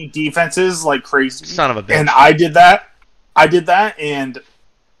nominating defenses like crazy. Son of a bitch. And I did that, and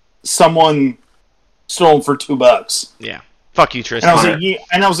someone stole them for $2. Yeah. Fuck you, Tristan.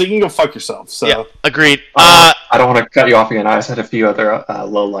 And I was like, you can go fuck yourself. So yeah, agreed. I don't want to cut you off again. I just had a few other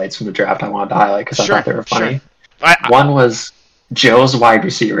low lights from the draft I wanted to highlight because I thought they were funny. Sure. One was Joe's wide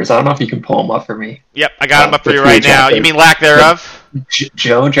receivers. I don't know if you can pull them up for me. Yep, I got them up for you right now. You mean lack thereof?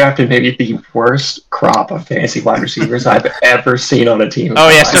 Joe drafted maybe the worst crop of fantasy wide receivers I've ever seen on a team. Oh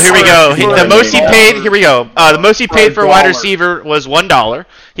yeah, so here we go. The most he paid. Here we go. The most he paid for a wide receiver was $1.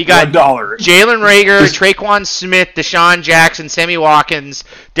 He got $1. Jalen Reagor, Traquan Smith, Deshaun Jackson, Sammy Watkins,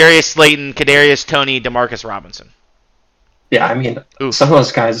 Darius Slayton, Kadarius Toney, Demarcus Robinson. Yeah, I mean, some of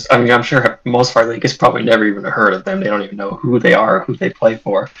those guys, I mean, I'm sure most of our league has probably never even heard of them. They don't even know who they are, who they play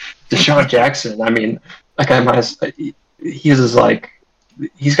for. Deshaun Jackson, I mean, that guy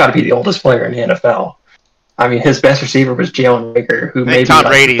he's got to be the oldest player in the NFL. I mean, his best receiver was Jalen Reagor, who may be Tom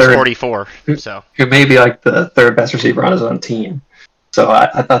Brady's 44. Who may be like the third best receiver on his own team. So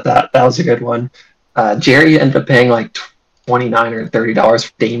I thought that was a good one. Jerry ended up paying like $29 or $30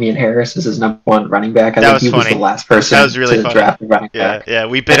 for Damian Harris as his number one running back. I think he was the last person to draft a running back. Yeah,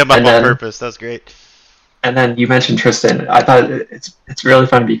 we bid him up on purpose. That was great. And then you mentioned Tristan. I thought it's really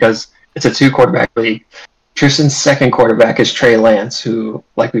fun because it's a 2-quarterback league. Tristan's second quarterback is Trey Lance, who,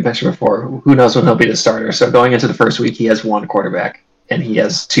 like we mentioned before, who knows when he'll be the starter. So going into the first week, he has 1 quarterback, and he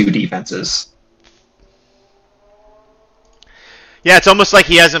has 2 defenses. Yeah, it's almost like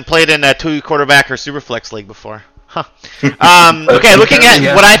he hasn't played in a 2-quarterback or Superflex league before. Huh. Okay, looking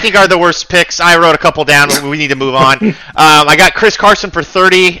at what I think are the worst picks, I wrote a couple down. We need to move on. I got Chris Carson for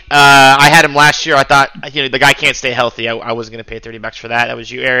 30. I had him last year. I thought the guy can't stay healthy. I wasn't going to pay $30 for that. That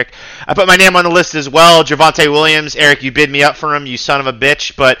was you, Eric. I put my name on the list as well. Javonte Williams. Eric, you bid me up for him, you son of a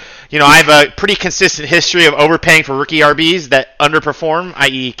bitch. But I have a pretty consistent history of overpaying for rookie RBs that underperform,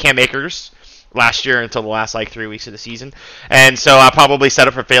 i.e. Cam Akers. Last year until the last 3 weeks of the season, and so I probably set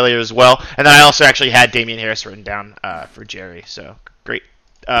up for failure as well. And then I also actually had Damian Harris written down for Jerry. So great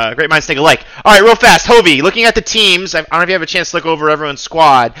minds think alike. All right, real fast, Hovey. Looking at the teams, I don't know if you have a chance to look over everyone's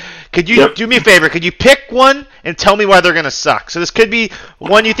squad. Could you do me a favor? Could you pick one and tell me why they're going to suck? So this could be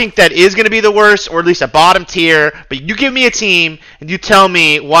one you think that is going to be the worst, or at least a bottom tier. But you give me a team and you tell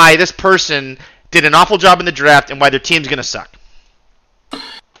me why this person did an awful job in the draft and why their team's going to suck.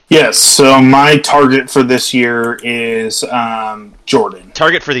 Yes, so my target for this year is Jordan.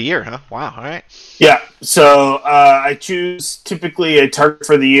 Target for the year, huh? Wow, all right. Yeah, so I choose typically a target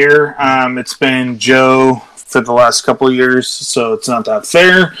for the year. It's been Joe for the last couple of years, so it's not that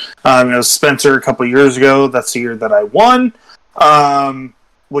fair. It was Spencer a couple of years ago. That's the year that I won,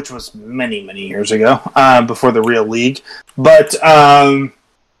 which was many, many years ago, before the real league. But,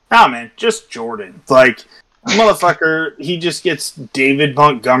 man, just Jordan. Motherfucker, he just gets David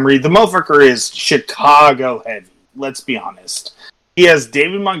Montgomery. The motherfucker is Chicago heavy. Let's be honest. He has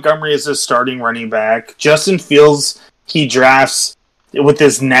David Montgomery as his starting running back. Justin Fields, he drafts with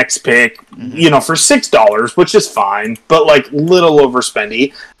his next pick, for $6, which is fine, but little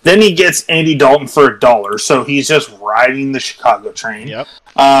overspendy. Then he gets Andy Dalton for $1, so he's just riding the Chicago train. Yep.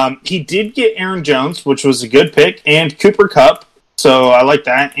 He did get Aaron Jones, which was a good pick, and Cooper Kupp, so I like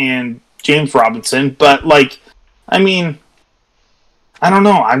that, and James Robinson, but I don't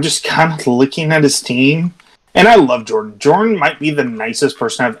know. I'm just kind of looking at his team, and I love Jordan. Jordan might be the nicest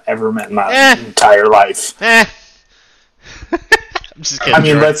person I've ever met in my entire life. I'm just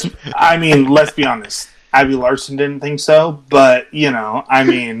kidding. Let's be honest. Abby Larson didn't think so, but I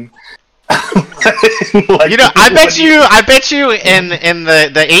bet you in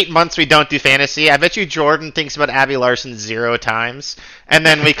the 8 months we don't do fantasy, I bet you Jordan thinks about Abby Larson 0 times, and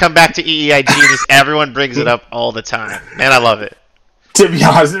then we come back to EEIG and just everyone brings it up all the time, and I love it. To be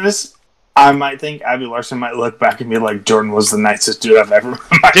honest, I might think Abby Larson might look back and be like, Jordan was the nicest dude I've ever met.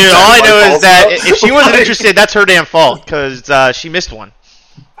 Dude, all I know is that if she wasn't interested, that's her damn fault, because she missed one.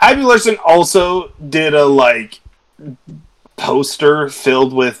 Abby Larson also did a poster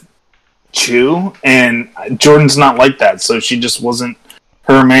filled with Chew, and Jordan's not like that, so she just wasn't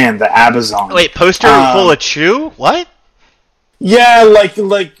her man, the Amazon. Wait, poster full of Chew? What? Yeah,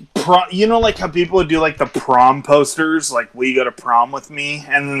 how people would do the prom posters, will you go to prom with me,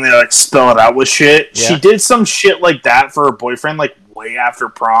 and then they spell it out with shit. Yeah. She did some shit like that for her boyfriend way after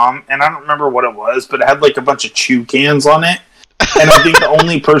prom, and I don't remember what it was, but it had a bunch of Chew cans on it, and I think the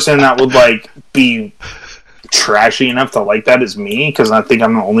only person that would be trashy enough to like that is me, because I think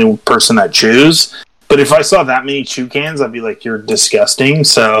I'm the only person that chews. But if I saw that many Chew cans, I'd be like, you're disgusting.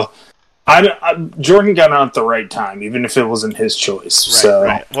 So Jordan got on at the right time, even if it wasn't his choice.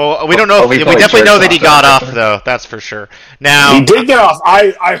 Right. Well, we don't know. We definitely know that he got off, though. That's for sure. Now he did get off.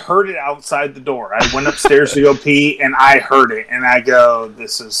 I heard it outside the door. I went upstairs to go pee, and I heard it, and I go,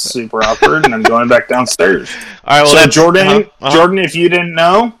 "This is super awkward," and I'm going back downstairs. All right. Well, so Jordan, Jordan, if you didn't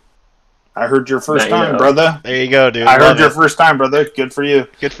know, I heard your first time, brother. There you go, dude. I heard your first time, brother. Good for you.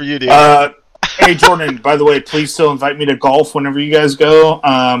 Good for you, dude. Hey, Jordan, by the way, please still invite me to golf whenever you guys go.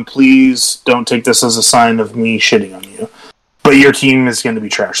 Please don't take this as a sign of me shitting on you. But your team is going to be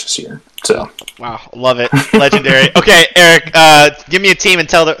trash this year. So, wow, love it. Legendary. Okay, Eric, give me a team and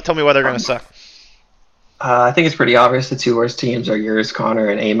tell me why they're going to suck. I think it's pretty obvious the two worst teams are yours, Connor,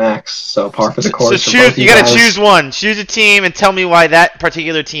 and Amax. So par for the course. So you got to choose one. Choose a team and tell me why that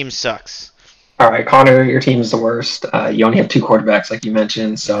particular team sucks. All right, Connor, your team is the worst. You only have two quarterbacks, like you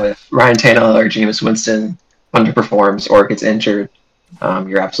mentioned. So if Ryan Tannehill or Jameis Winston underperforms or gets injured,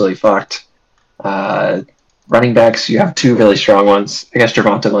 you're absolutely fucked. Running backs, you have two really strong ones. I guess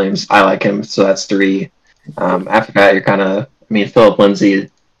Javonte Williams, I like him, so that's 3. After that, you're kind of, Philip Lindsay,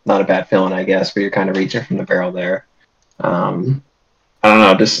 not a bad feeling, I guess, but you're kind of reaching from the barrel there. I don't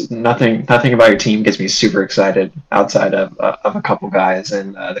know, just nothing about your team gets me super excited outside of a couple guys,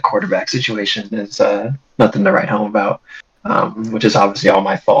 and the quarterback situation is nothing to write home about, which is obviously all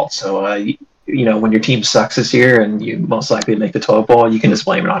my fault. So, when your team sucks this year and you most likely make the toilet bowl, you can just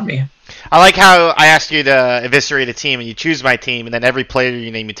blame it on me. I like how I asked you to eviscerate a team, and you choose my team, and then every player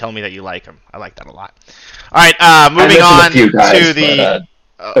you name, you tell me that you like them. I like that a lot. All right, moving on to the...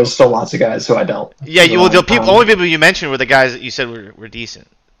 there's still lots of guys who I don't. Yeah, only people you mentioned were the guys that you said were decent.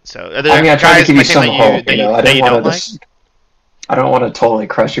 So are there I tried guys to give you some hope. I don't want to totally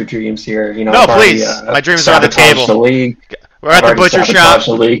crush your dreams here. No, please. My dreams are on the table. We're at the butcher shop.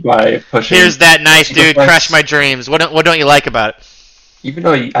 Here's that knife, dude. Crush my dreams. What don't you like about it? Even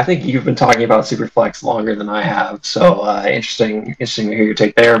though I think you've been talking about Superflex longer than I have, so interesting to hear your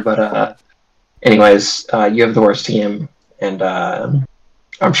take there. But anyways, you have the worst team, and I'm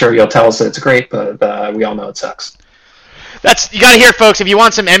sure you'll tell us that it's great, but we all know it sucks. You got to hear, folks. If you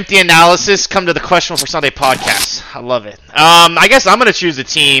want some empty analysis, come to the Questionable for Sunday podcast. I love it. I guess I'm going to choose a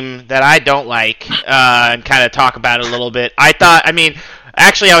team that I don't like and kind of talk about it a little bit.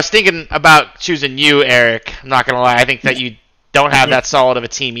 Actually, I was thinking about choosing you, Eric. I'm not going to lie. I think that you don't have that solid of a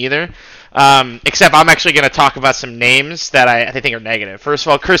team either. Except I'm actually going to talk about some names that I think are negative. First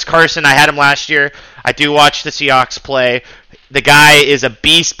of all, Chris Carson, I had him last year. I do watch the Seahawks play. The guy is a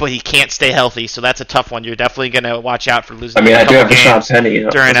beast, but he can't stay healthy, so that's a tough one. You're definitely going to watch out for losing. I do have Rashad Penny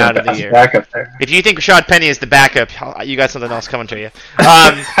during out of the year. Backup there. If you think Rashad Penny is the backup, you got something else coming to you.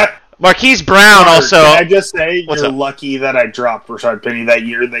 Marquise Brown also. Can I just say you're lucky that I dropped Rashad Penny that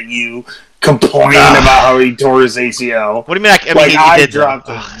year that you complained about how he tore his ACL. What do you mean? I did dropped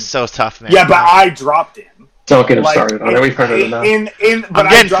him. So tough, man. Yeah, but I dropped him. Don't get him started on it. We've heard it enough. I'm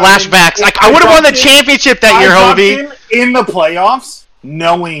getting flashbacks. I would have won the championship that year, Hovey. In the playoffs,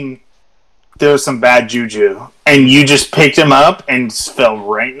 knowing there was some bad juju, and you just picked him up and fell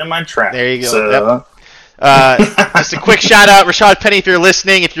right into my trap. There you go. So, just a quick shout out, Rashad Penny, if you're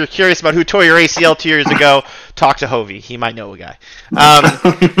listening. If you're curious about who tore your ACL 2 years ago, talk to Hovey. He might know a guy.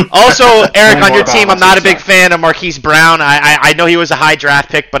 Also, Eric, on your team, I'm not a big fan of Marquise Brown. I know he was a high draft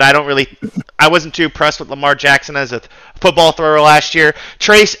pick, but I wasn't too impressed with Lamar Jackson as a football thrower last year.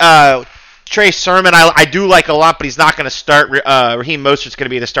 Trey Sermon, I do like a lot, but he's not going to start. Raheem Mostert's going to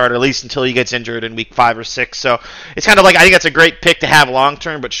be the starter, at least until he gets injured in week 5 or 6. So it's kind of like, I think that's a great pick to have long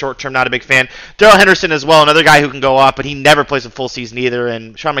term, but short term, not a big fan. Darrell Henderson as well, another guy who can go off, but he never plays a full season either,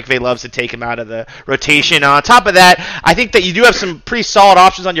 and Sean McVay loves to take him out of the rotation. On top of that, I think that you do have some pretty solid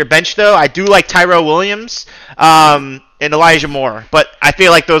options on your bench, though. I do like Tyrell Williams and Elijah Moore, but I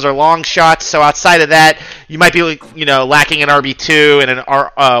feel like those are long shots. So outside of that, you might be lacking an RB2 and an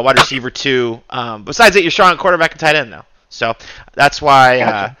wide receiver 2. Besides that, you're strong at quarterback and tight end though. So that's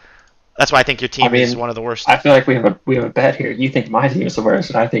why I think your team is one of the worst. I feel like we have a bet here. You think my team is the worst,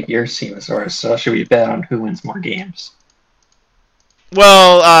 and I think your team is the worst. So should we bet on who wins more games?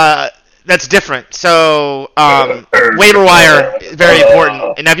 Well, that's different. So waiver wire is very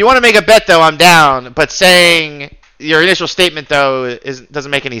important. And now if you want to make a bet though, I'm down. But saying your initial statement, though,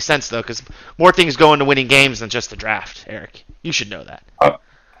 doesn't make any sense, though, because more things go into winning games than just the draft, Eric. You should know that.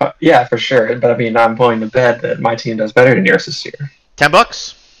 Yeah, for sure. But, I'm willing to bet that my team does better than yours this year.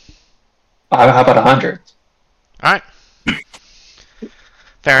 $10? How about 100? All right.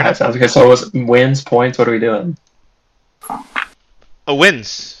 Fair enough. Sounds good. So wins, points, what are we doing?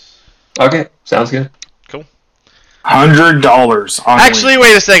 Wins. Okay, sounds good. Cool. $100 on Actually,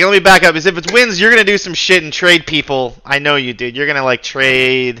 wait a second. Let me back up. Is if it's wins, you're gonna do some shit and trade people. I know you, dude. You're gonna like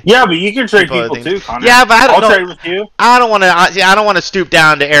trade. Yeah, but you can trade people too, Connor. Yeah, but I'll trade with you. I don't want to. I don't want to stoop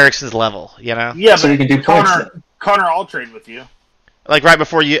down to Erickson's level. You know. Yeah, so but you can do Connor, I'll trade with you. Like right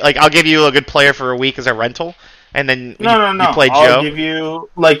before you, like I'll give you a good player for a week as a rental, and then you play Joe. I'll give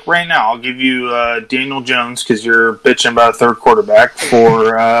you right now. I'll give you Daniel Jones because you're bitching about a third quarterback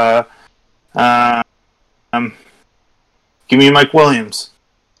for. Give me Mike Williams.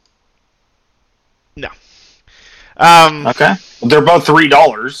 No. Okay. They're both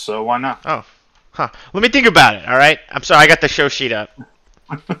 $3, so why not? Oh. Huh. Let me think about it, all right? I'm sorry, I got the show sheet up.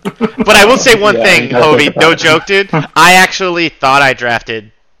 But I will say one thing, Hovey, no joke, dude. I actually thought I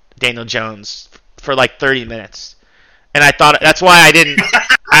drafted Daniel Jones for like 30 minutes. And I thought that's why I didn't.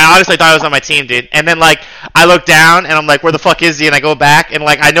 I honestly thought he was on my team, dude. And then like I look down and I'm like, where the fuck is he? And I go back and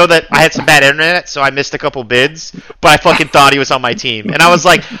like I know that I had some bad internet, so I missed a couple bids. But I fucking thought he was on my team, and I was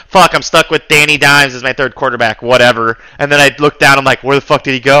like, fuck, I'm stuck with Danny Dimes as my third quarterback, whatever. And then I looked down, I'm like, where the fuck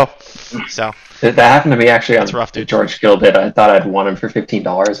did he go? So that happened to me actually on rough, dude. George Gill bid. I thought I'd won him for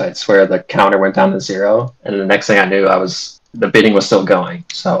 $15. I'd swear the counter went down to 0, and the next thing I knew, the bidding was still going.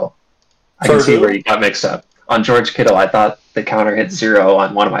 So I can see where you got mixed up. On George Kittle, I thought the counter hit 0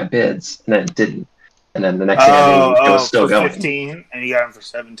 on one of my bids, and then it didn't. And then the next thing I knew, it was still going. 15, and you got him for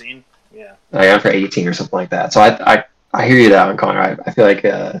 17. Yeah, I got him for 18 or something like that. So I hear you that one, Connor. I feel like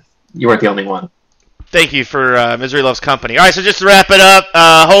you weren't the only one. Thank you for Misery Loves Company. All right, so just to wrap it up,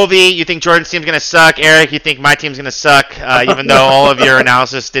 Hovey, you think Jordan's team's going to suck. Eric, you think my team's going to suck, even though all of your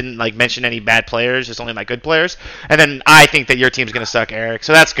analysis didn't like mention any bad players, just only my good players. And then I think that your team's going to suck, Eric.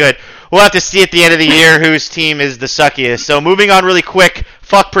 So that's good. We'll have to see at the end of the year whose team is the suckiest. So moving on really quick,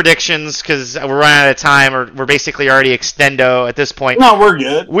 fuck predictions because we're running out of time, or we're basically already extendo at this point. No, we're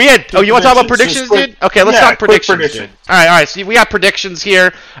good. We had. Oh, you want to talk about predictions, dude? Okay, let's talk predictions. Dude. All right. So we got predictions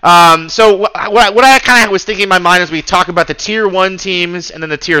here. So what I kind of was thinking in my mind is we talk about the tier 1 teams and then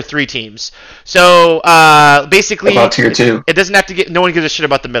the tier 3 teams. So basically, about tier 2? It doesn't have to get. No one gives a shit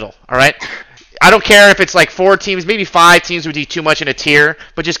about the middle. All right. I don't care if it's like 4 teams, maybe 5 teams would be too much in a tier,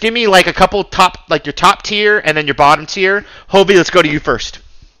 but just give me like a couple like your top tier and then your bottom tier. Hovey, let's go to you first.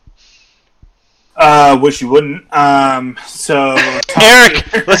 Wish you wouldn't. So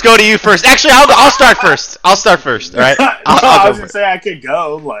Eric, let's go to you first. Actually, I'll start first. All right. I was gonna say I could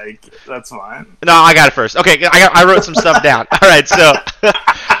go. Like that's fine. No, I got it first. Okay, I wrote some stuff down. All right, so. All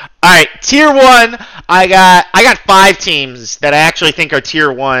right, tier 1. I got 5 teams that I actually think are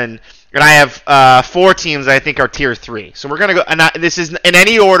tier 1. And I have 4 teams that I think are tier 3. So we're going to go, and this is in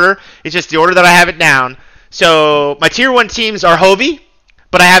any order. It's just the order that I have it down. So my tier 1 teams are Hovey,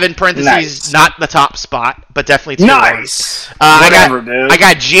 but I have in parentheses not the top spot, but definitely tier 1. Nice. Dude. I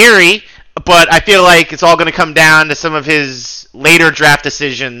got Jerry, but I feel like it's all going to come down to some of his later draft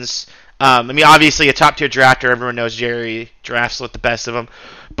decisions. I mean, obviously a top tier drafter. Everyone knows Jerry drafts with the best of them.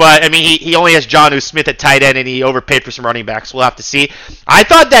 But, I mean, he only has Jonnu Smith at tight end, and he overpaid for some running backs. We'll have to see. I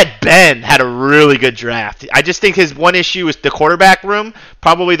thought that Ben had a really good draft. I just think his one issue is the quarterback room.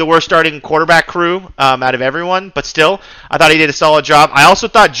 Probably the worst starting quarterback crew out of everyone. But still, I thought he did a solid job. I also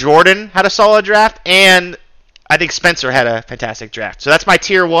thought Jordan had a solid draft, and I think Spencer had a fantastic draft. So that's my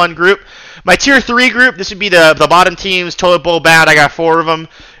tier 1 group. My tier 3 group, this would be the bottom teams, toilet bowl bound. I got 4 of them.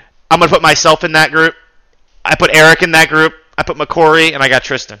 I'm going to put myself in that group. I put Eric in that group. I put McCory, and I got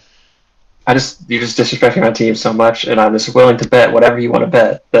Tristan. You're just disrespecting my team so much, and I'm just willing to bet whatever you want to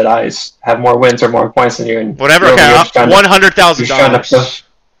bet that I have more wins or more points than you. And whatever, okay, $100,000.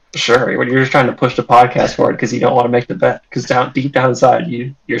 Sure, you're just trying to push the podcast forward because you don't want to make the bet. Because deep down inside,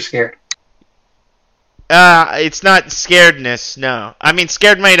 you're scared. It's not scaredness, no. I mean,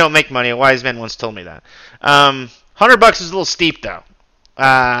 scared money don't make money. A wise man once told me that. $100 is a little steep, though.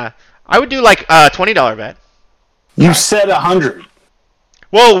 I would do like a $20 bet. You said 100.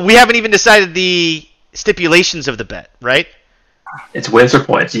 Well, we haven't even decided the stipulations of the bet, right? It's wins or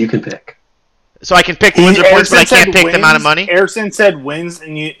points. You can pick. So I can pick wins or points, but I can't pick the amount of money? Erickson said wins,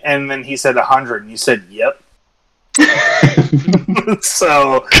 and then he said 100, and you said, yep.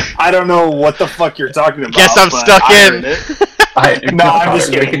 So, I don't know what the fuck you're talking about. Guess I'm stuck in. I'm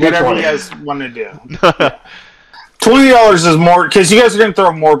just kidding. Whatever you guys want to do. Yeah. $20 is more, because you guys are going to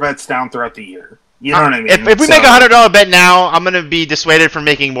throw more bets down throughout the year. You know what I mean? If we make a $100 bet now, I'm going to be dissuaded from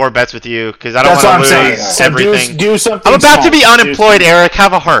making more bets with you because I don't want to lose everything. Do something. I'm about to be unemployed, Eric.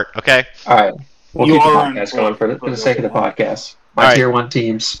 Have a heart, okay? All right. We'll keep the podcast going for the sake of the podcast. My tier 1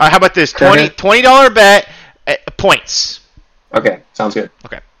 teams. All right, how about this? $20 bet, points. Okay, sounds good.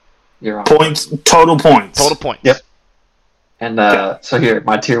 Okay. You're on. Points, total points. Total points. Yep. And so here,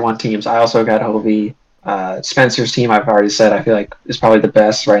 my tier 1 teams. I also got Hovey. Spencer's team, I've already said, I feel like is probably the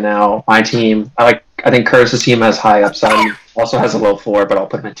best right now. My team, I think Curtis's team has high upside. He also has a low floor, but I'll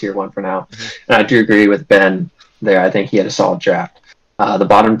put him in tier 1 for now. And I do agree with Ben there. I think he had a solid draft. The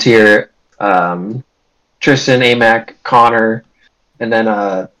bottom tier, Tristan, AMAC, Connor, and then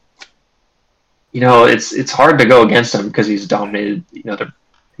it's hard to go against him because he's dominated.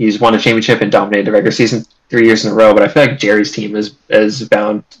 He's won a championship and dominated the regular season 3 years in a row. But I feel like Jerry's team is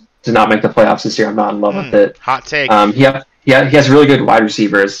bound to not make the playoffs this year. I'm not in love with it. Hot take. He has really good wide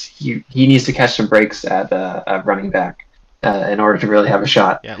receivers. He needs to catch some breaks at running back in order to really have a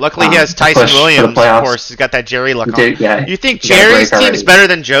shot. Yeah, luckily he has Tyson Williams. Of course, he's got that Jerry look on. Yeah, you think Jerry's team is better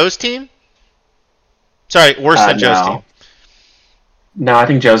than Joe's team? Sorry, worse than Joe's team. No, I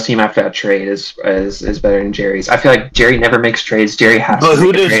think Joe's team after that trade is better than Jerry's. I feel like Jerry never makes trades. Jerry has to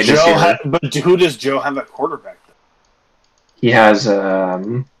make a trade this year. But who does Joe have at quarterback? He has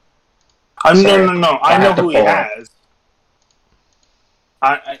no. I know who he has.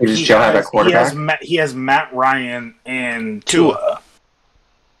 Who does Joe have at quarterback? He has Matt Ryan and Tua.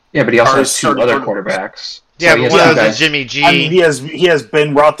 Yeah, but he also has 2 other quarterbacks. Yeah, but one of those is Jimmy G. I mean, he has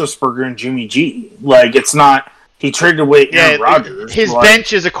Ben Roethlisberger and Jimmy G. Like, it's not. He traded away Aaron Rodgers. His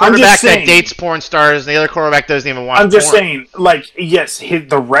bench is a quarterback that dates porn stars, and the other quarterback doesn't even want. I'm just saying, like, yes,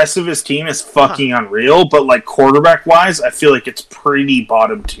 the rest of his team is fucking unreal, but like quarterback wise, I feel like it's pretty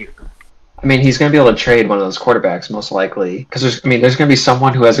bottom tier. I mean, he's going to be able to trade one of those quarterbacks most likely because there's going to be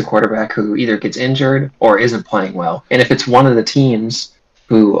someone who has a quarterback who either gets injured or isn't playing well, and if it's one of the teams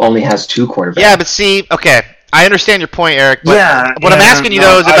who only has 2 quarterbacks, yeah, but see, okay. I understand your point, Eric, but what I'm asking you,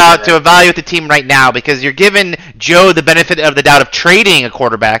 though, is about to evaluate the team right now, because you're giving Joe the benefit of the doubt of trading a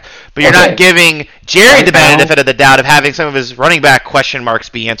quarterback, but you're not giving Jerry the benefit of the doubt of having some of his running back question marks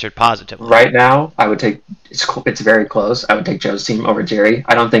be answered positively. Right now, I would take it's very close. I would take Joe's team over Jerry.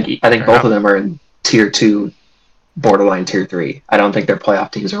 I think both of them are in tier 2, borderline tier 3. I don't think their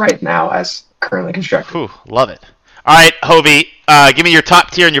playoff teams are right now as currently constructed. Ooh, love it. All right, Hovey, give me your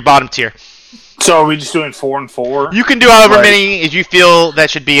top tier and your bottom tier. So are we just doing 4 and 4? You can do however many as you feel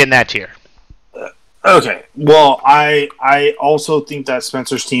that should be in that tier. Okay. Well, I also think that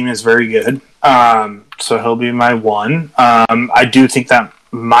Spencer's team is very good. So he'll be my 1. I do think that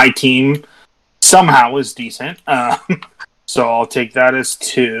my team somehow is decent. So I'll take that as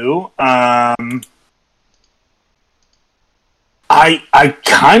 2. I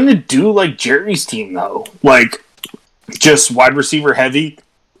kind of do like Jerry's team though. Like just wide receiver heavy,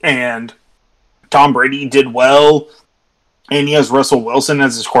 and Tom Brady did well, and he has Russell Wilson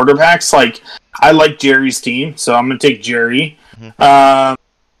as his quarterbacks. Like, I like Jerry's team, so I'm going to take Jerry. Well,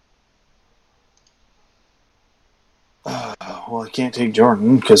 I can't take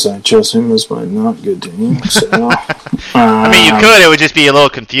Jordan because I chose him as my not good team. So, I mean, you could. It would just be a little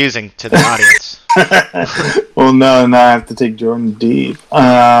confusing to the audience. Well, no, I have to take Jordan deep.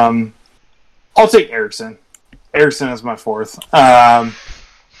 I'll take Erickson. Erickson is my 4th.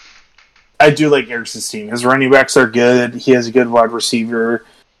 I do like Erickson's team. His running backs are good. He has a good wide receiver.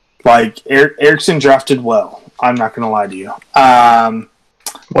 Like, Erickson drafted well. I'm not going to lie to you.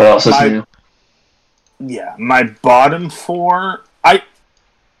 What else is new? Yeah, my bottom 4...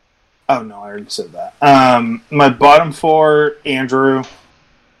 Oh, no, I already said that. My bottom 4, Andrew,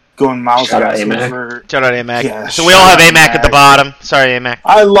 going Miles Gaskin. Shout out AMAC. Yeah, so we all have AMAC at the bottom. Sorry, AMAC.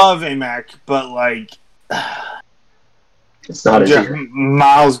 I love AMAC, but, like... It's not easy.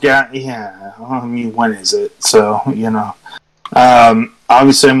 Miles got, I mean, when is it? So, obviously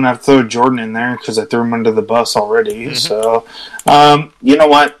I'm going to have to throw Jordan in there because I threw him under the bus already. Mm-hmm. So, you know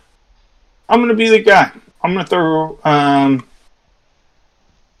what? I'm going to be the guy. I'm going to throw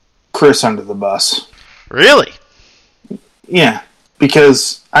Chris under the bus. Really? Yeah,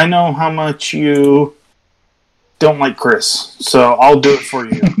 because I know how much you don't like Chris. So I'll do it for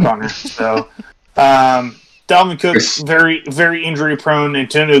you, Connor. So, Dalvin Cook, very, very injury prone.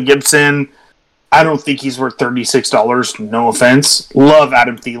 Antonio Gibson, I don't think he's worth $36. No offense. Love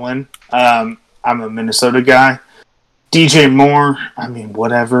Adam Thielen. I'm a Minnesota guy. DJ Moore, I mean,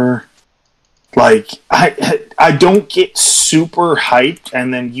 whatever. Like, I don't get super hyped,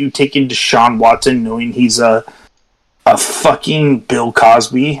 and then you take in Deshaun Watson knowing he's a fucking Bill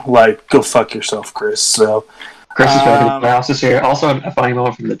Cosby. Like, go fuck yourself, Chris. So, Chris is drafted the playoffs this year. Also, a funny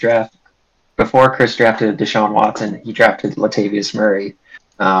moment from the draft. Before Chris drafted Deshaun Watson, he drafted Latavius Murray.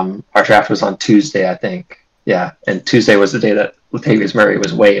 Our draft was on Tuesday, I think. Yeah, and Tuesday was the day that Latavius Murray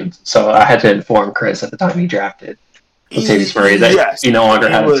was waived. So I had to inform Chris at the time he drafted Latavius Murray that he no longer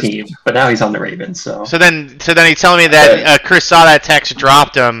had a team, but now he's on the Ravens. So then he's telling me that Chris saw that text,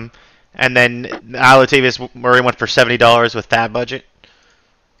 dropped him, and then Latavius Murray went for $70 with that budget.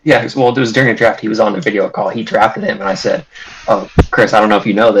 Yeah, well, it was during a draft. He was on the video call. He drafted him, and I said, "Oh, Chris, I don't know if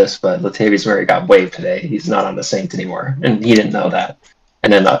you know this, but Latavius Murray got waived today. He's not on the Saints anymore," and he didn't know that.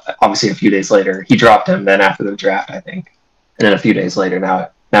 And then, obviously, a few days later, he dropped him. Then after the draft, I think, and then a few days later,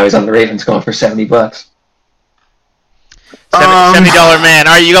 now he's on the Ravens, going for $70. $70 man.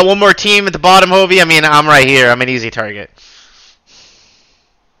 All right, you got one more team at the bottom, Hovey. I mean, I'm right here. I'm an easy target.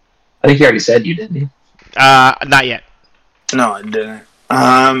 I think you already said you didn't. Not yet. No, I didn't.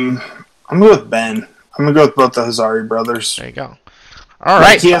 I'm going to go with Ben. I'm going to go with both the Hazari brothers. There you go. All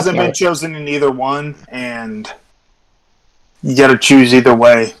right. He hasn't been chosen in either one, and you got to choose either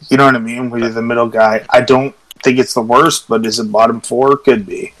way. You know what I mean? Where you're the middle guy. I don't think it's the worst, but is it bottom 4? Could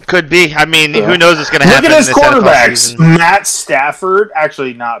be. Could be. I mean, who knows what's going to happen. Look at his in this NFL quarterbacks. season. Matt Stafford,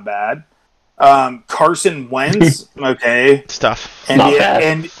 actually not bad. Carson Wentz, okay. Stuff. And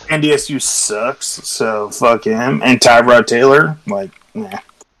NDSU sucks, so fuck him. And Tyrod Taylor, like, nah.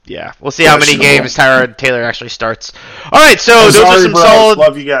 Yeah, we'll see how many games Tyrod Taylor actually starts. All right, so those are some solid.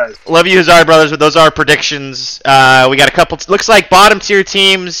 Love you guys. Love you, Hazard brothers. But those are our predictions. We got a couple. Looks like bottom tier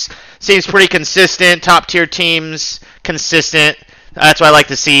teams seems pretty consistent. Top tier teams consistent. That's what I like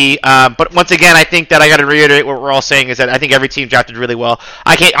to see. But once again, I think that I got to reiterate what we're all saying is that I think every team drafted really well.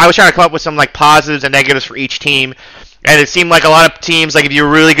 I was trying to come up with some like positives and negatives for each team. And it seemed like a lot of teams, like if you're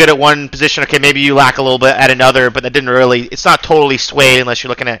really good at one position, okay, maybe you lack a little bit at another, but that didn't really, it's not totally swayed unless you're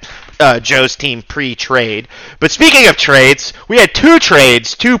looking at Joe's team pre-trade. But speaking of trades, we had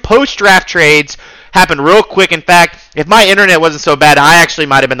two post-draft trades happen real quick. In fact, if my internet wasn't so bad, I actually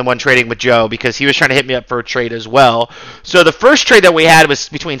might have been the one trading with Joe because he was trying to hit me up for a trade as well. So the first trade that we had was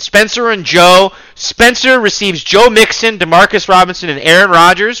between Spencer and Joe. Spencer receives Joe Mixon, Demarcus Robinson, and Aaron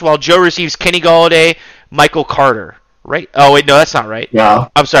Rodgers, while Joe receives Kenny Golladay, Michael Carter. Right? Oh, wait, no, that's not right. Yeah.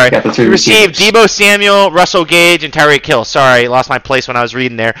 I'm sorry. We received Deebo Samuel, Russell Gage, and Tyreek Hill. Sorry, lost my place when I was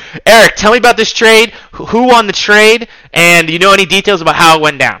reading there. Eric, tell me about this trade. Who won the trade? And do you know any details about how it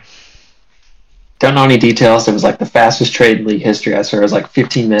went down? Don't know any details. It was like the fastest trade in league history. I swear it was like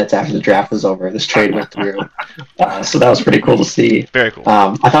 15 minutes after the draft was over. This trade went through. So that was pretty cool to see. Very cool.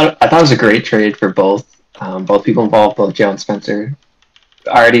 I thought it was a great trade for both people involved, both Joe and Spencer.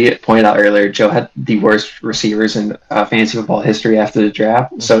 I already pointed out earlier, Joe had the worst receivers in fantasy football history after the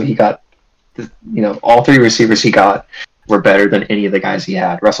draft. So he got, all three receivers he got were better than any of the guys he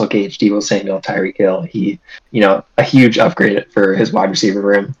had. Russell Gage, Deebo Samuel, Tyreek Hill. He, a huge upgrade for his wide receiver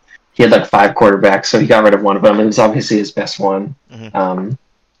room. He had like 5 quarterbacks, so he got rid of one of them. It was obviously his best one. Mm-hmm.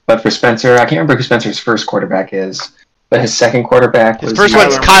 But for Spencer, I can't remember who Spencer's first quarterback is. But his second quarterback was... His first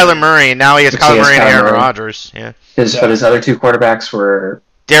one's Kyler Murray, and now he has Kyler Murray and Aaron Rodgers. Yeah. But his other 2 quarterbacks were...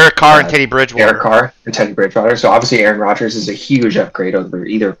 Derek Carr and Teddy Bridgewater. Derek Carr and Teddy Bridgewater. So obviously Aaron Rodgers is a huge upgrade over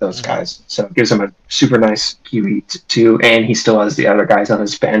either of those guys. So it gives him a super nice QB too, and he still has the other guys on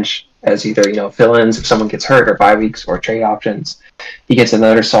his bench as either, fill-ins if someone gets hurt or bye weeks or trade options. He gets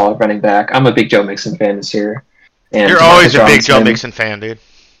another solid running back. I'm a big Joe Mixon fan this year. And you're always a big Joe Mixon fan, dude.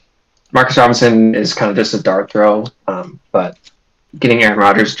 Marcus Robinson is kind of just a dart throw, but getting Aaron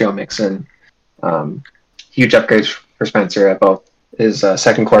Rodgers, Joe Mixon, huge upgrades for Spencer at both his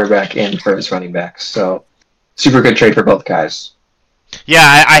second quarterback and for his running backs. So super good trade for both guys.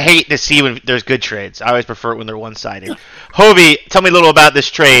 Yeah, I hate to see when there's good trades. I always prefer it when they're one-sided. Hovey, tell me a little about this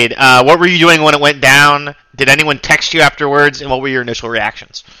trade. What were you doing when it went down? Did anyone text you afterwards, and what were your initial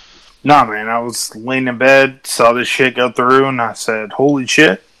reactions? Nah, man, I was laying in bed, saw this shit go through, and I said, holy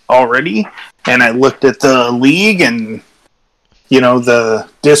shit, already? And I looked at the league and, the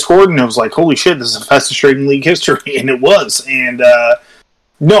Discord, and it was like, holy shit, this is the fastest trade in league history, and it was. And,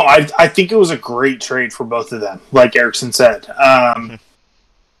 no, I think it was a great trade for both of them, like Erickson said.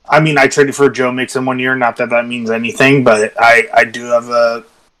 I mean, I traded for Joe Mixon one year, not that that means anything, but I do have a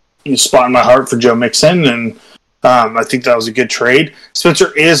spot in my heart for Joe Mixon, and I think that was a good trade.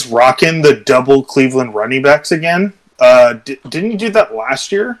 Spencer is rocking the double Cleveland running backs again. Didn't he do that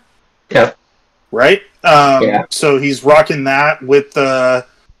last year? Yep. Right? Yeah. So he's rocking that with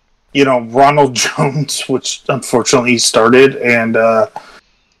Ronald Jones, which unfortunately he started, and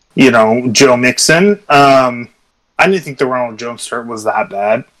Joe Mixon. I didn't think the Ronald Jones start was that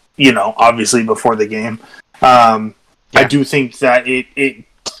bad. Obviously before the game. I do think that it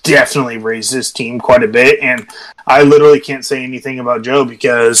definitely raised his team quite a bit, and I literally can't say anything about Joe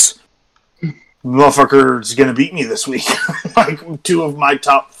because motherfucker's gonna beat me this week. Like 2 of my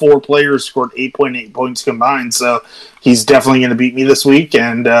top 4 players scored 8.8 points combined, so he's definitely gonna beat me this week,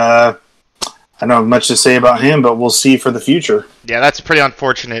 and I I don't have much to say about him, but we'll see for the future. Yeah, that's pretty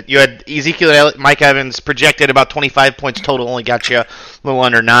unfortunate. You had Ezekiel Mike Evans projected about 25 points total, only got you a little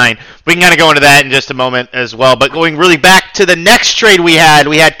under 9. We can kind of go into that in just a moment as well. But going really back to the next trade we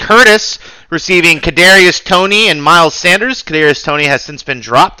had Curtis receiving Kadarius Toney and Miles Sanders. Kadarius Toney has since been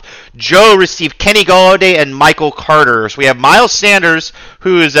dropped. Joe received Kenny Golladay and Michael Carter. So we have Miles Sanders,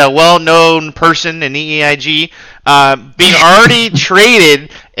 who is a well-known person in EEIG, being already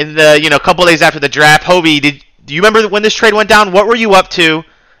traded in the couple days after the draft. Hovey, do you remember when this trade went down? What were you up to?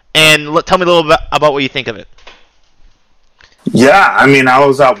 And tell me a little bit about what you think of it. Yeah, I mean, I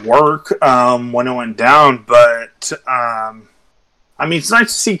was at work when it went down, but it's nice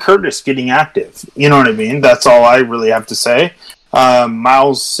to see Curtis getting active. You know what I mean? That's all I really have to say.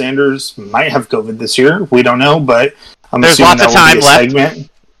 Miles Sanders might have COVID this year. We don't know, but there's lots of time left. Segment.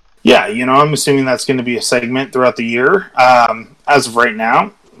 Yeah, I'm assuming that's going to be a segment throughout the year. As of right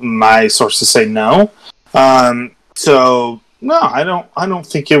now, my sources say no. So no, I don't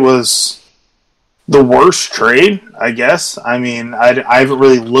think it was the worst trade, I guess. I mean, I haven't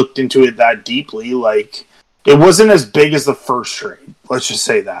really looked into it that deeply. Like, it wasn't as big as the first trade. Let's just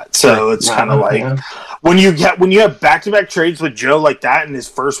say that. So it's kind of like when you have back-to-back trades with Joe like that, and his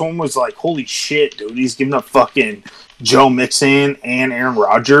first one was like, holy shit, dude, he's giving up fucking Joe Mixon and Aaron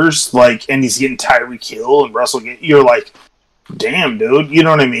Rodgers, like, and he's getting Tyreek Hill and Russell. You're like, damn, dude, you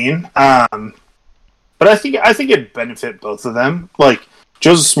know what I mean? But I think it'd benefit both of them. Like,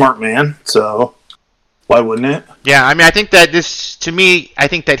 Joe's a smart man, so why wouldn't it? Yeah, I mean, I think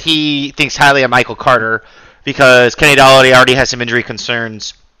that he thinks highly of Michael Carter because Kenny Golladay already has some injury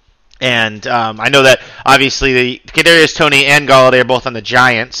concerns. And I know that, obviously, the Kadarius Toney and Golladay are both on the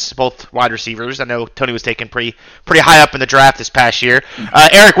Giants, both wide receivers. I know Toney was taken pretty high up in the draft this past year.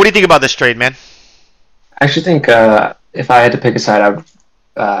 Eric, what do you think about this trade, man? I actually think if I had to pick a side,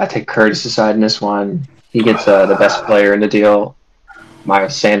 I'd take Curtis' side in this one. He gets the best player in the deal.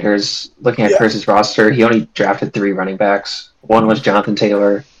 Miles Sanders, looking at Curtis' roster, he only drafted 3 running backs. One was Jonathan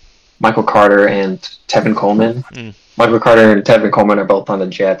Taylor, Michael Carter, and Tevin Coleman. Michael Carter and Tevin Coleman are both on the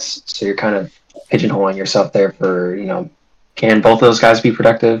Jets, so you're kind of pigeonholing yourself there for, can both of those guys be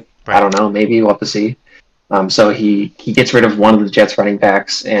productive? Right. I don't know. Maybe we'll have to see. So he gets rid of one of the Jets running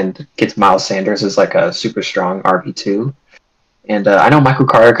backs and gets Miles Sanders as like a super strong RB2. And I know Michael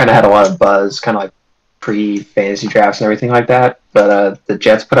Carter kind of had a lot of buzz, kind of like pre-fantasy drafts and everything like that. But the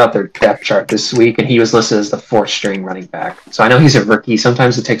Jets put out their depth chart this week, and he was listed as the 4th string running back. So I know he's a rookie.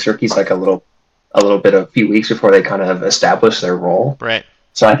 Sometimes it takes rookies like a few weeks before they kind of establish their role. Right.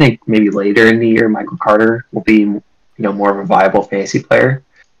 So I think maybe later in the year, Michael Carter will be more of a viable fantasy player.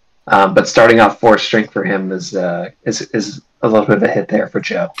 But starting off 4th string for him is a little bit of a hit there for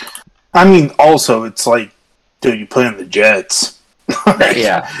Joe. I mean, also it's like, dude, you play on the Jets.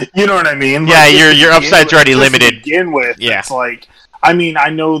 Yeah, you know what I mean. Yeah, your upside's already limited. To begin with, yeah. It's like, I mean, I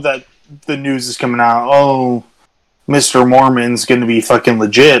know that the news is coming out. Oh, Mr. Mormon's going to be fucking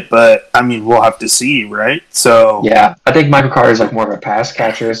legit, but I mean, we'll have to see, right? So yeah, I think Michael Carter is like more of a pass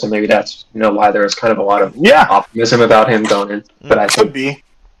catcher, so maybe that's why there was kind of a lot of optimism about him going in. But I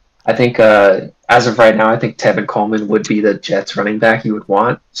think as of right now, I think Tevin Coleman would be the Jets running back you would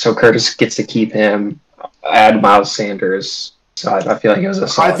want. So Curtis gets to keep him, add Miles Sanders. So I feel like it was a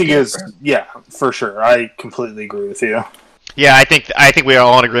solid. I think it was, for sure. I completely agree with you. Yeah, I think we are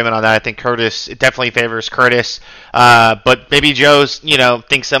all in agreement on that. I think Curtis, it definitely favors Curtis, but maybe Joe's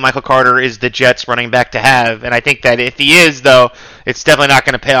thinks that Michael Carter is the Jets running back to have, and I think that if he is, though, it's definitely not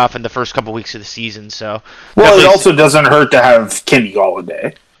going to pay off in the first couple weeks of the season. So it also doesn't hurt to have Kenny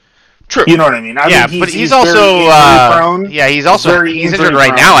Golladay. True. You know what I mean? But he's also he's injured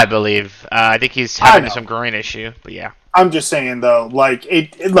right now, I believe. I think he's having some groin issue, but yeah. I'm just saying though, like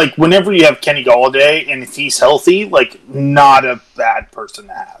whenever you have Kenny Golladay and if he's healthy, like not a bad person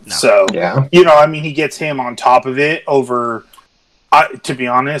to have. No. So he gets him on top of it over. To be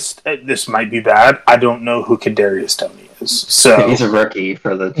honest, this might be bad. I don't know who Kadarius Toney is. So he's a rookie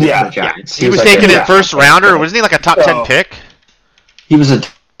for the Giants. He was taken in first rounder. Wasn't he like a top 10 pick? He was a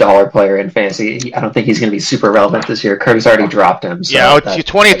dollar player in fantasy. I don't think he's going to be super relevant this year. Curtis already dropped him. So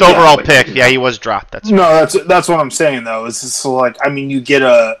 20th overall pick. Yeah, he was dropped. That's what I'm saying though. It's just like, I mean, you get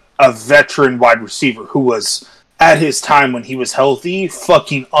a veteran wide receiver who was at his time when he was healthy,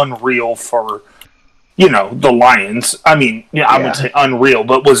 fucking unreal for the Lions. I mean, I would say unreal,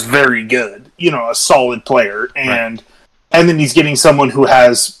 but was very good. A solid player, and then he's getting someone who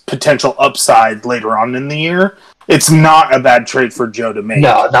has potential upside later on in the year. It's not a bad trade for Joe to make.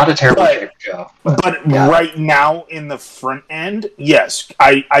 No, not a terrible trade for Joe. But right now in the front end, yes,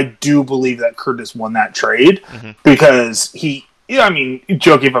 I do believe that Curtis won that trade because he I mean,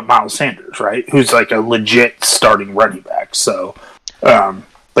 Joe gave up Miles Sanders, right? Who's like a legit starting running back. So,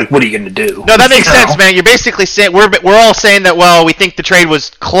 like, what are you going to do? No, that makes sense, man. You're basically saying we're all saying that. Well, we think the trade was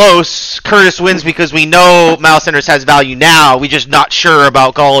close. Curtis wins because we know Miles Sanders has value now. We're just not sure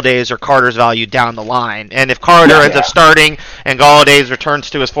about Galladay's or Carter's value down the line. And if Carter ends up starting and Galladay's returns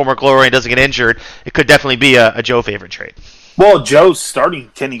to his former glory and doesn't get injured, it could definitely be a Joe favorite trade. Well, Joe's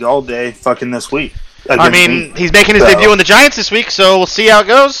starting Kenny Galladay fucking this week. I mean, he's making his debut on the Giants this week, so we'll see how it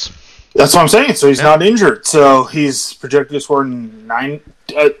goes. That's what I'm saying. So he's not injured. So he's projected to score 10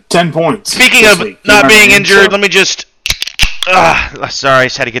 points. Speaking of not being injured, let me just... sorry, I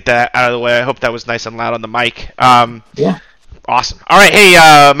just had to get that out of the way. I hope that was nice and loud on the mic. Yeah. Awesome. All right,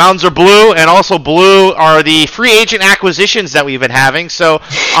 hey, Mountains are blue, and also blue are the free agent acquisitions that we've been having. So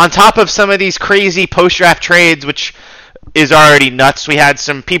on top of some of these crazy post-draft trades, which is already nuts, we had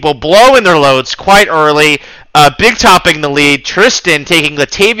some people blowing their loads quite early. Big topping the lead, Tristan taking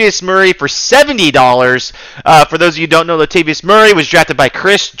Latavius Murray for $70. For those of you who don't know, Latavius Murray was drafted by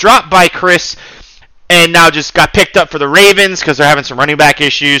Chris, dropped by Chris, and now just got picked up for the Ravens because they're having some running back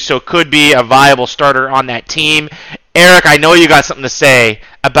issues, so could be a viable starter on that team. Eric, I know you got something to say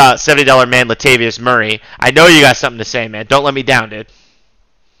about $70 man Latavius Murray. I know you got something to say, man. Don't let me down, dude.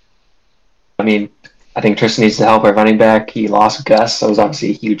 I mean, I think Tristan needs to help our running back. He lost Gus, so it was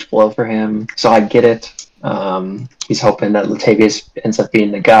obviously a huge blow for him. So I get it. He's hoping that Latavius ends up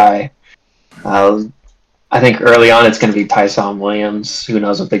being the guy. I think early on it's going to be Tyson Williams. Who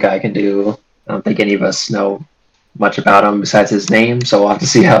knows what the guy can do? I don't think any of us know much about him besides his name, so we'll have to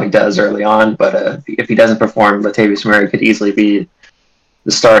see how he does early on. But if he doesn't perform, Latavius Murray could easily be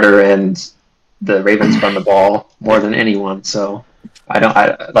the starter, and the Ravens run the ball more than anyone. So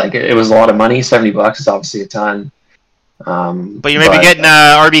it was a lot of money. $70 is obviously a ton. But you may be getting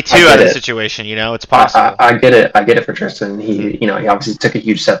RB2 out of the situation. It's possible. I get it for Tristan. He obviously took a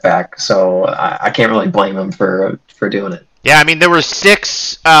huge setback, so I can't really blame him for doing it. Yeah, I mean, there were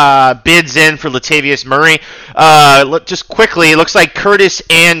 6 bids in for Latavius Murray. Just quickly, it looks like Curtis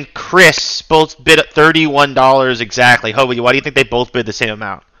and Chris both bid at $31 exactly. Hovey, why do you think they both bid the same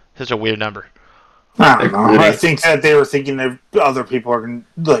amount? Such a weird number. I don't know. I think that they were thinking that other people are going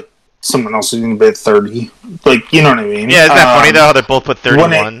to, someone else is going to bid 30. You know what I mean? Yeah, isn't that funny, though, how they both put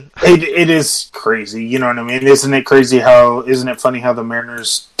 31? It is crazy, you know what I mean? Isn't it funny how the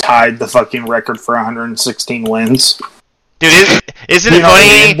Mariners tied the fucking record for 116 wins? Dude, isn't it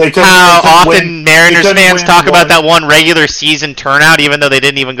funny how often Mariners fans talk about that one regular season turnout, even though they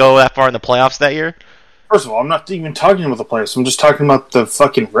didn't even go that far in the playoffs that year? First of all, I'm not even talking about the playoffs. I'm just talking about the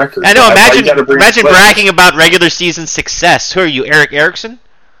fucking record. I know. Imagine bragging about regular season success. Who are you, Erik Erickson?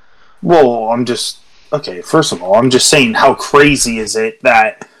 Well, first of all, I'm just saying how crazy is it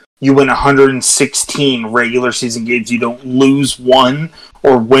that you win 116 regular season games, you don't lose one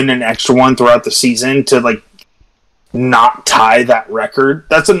or win an extra one throughout the season to, not tie that record.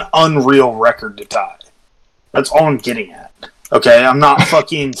 That's an unreal record to tie. That's all I'm getting at. Okay, I'm not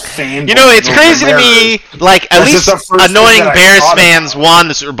fucking fan. It's crazy to me. At least annoying Bears fans won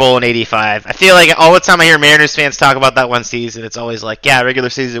the Super Bowl in '85. I feel like all the time I hear Mariners fans talk about that one season, it's always regular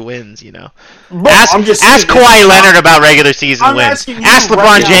season wins. Ask Kawhi Leonard about regular season wins. Ask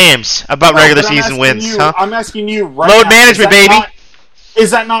LeBron James about regular season wins. I'm asking you right now. Load management, baby.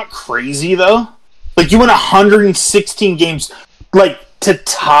 Is that not crazy though? You win 116 games, to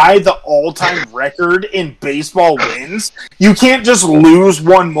tie the all-time record in baseball wins. You can't just lose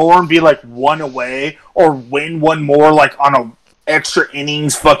one more and be one away, or win one more on a extra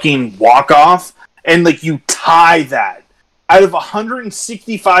innings fucking walk-off, and you tie that. Out of a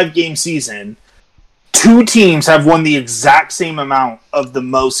 165 game season, 2 teams have won the exact same amount of the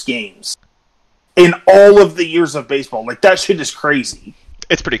most games in all of the years of baseball. That shit is crazy.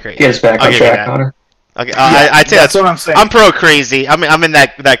 It's pretty crazy. Get us back on track, Connor. Okay, I'd say that's what I'm saying. I'm pro crazy. I'm in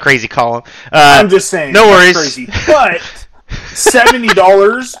that crazy column. I'm just saying. No worries. Crazy. But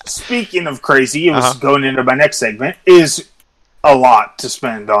 $70. Speaking of crazy, it was going into my next segment. Is a lot to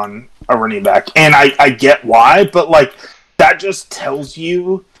spend on a running back, and I get why, but that just tells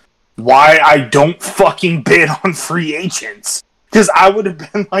you why I don't fucking bid on free agents. Because I would have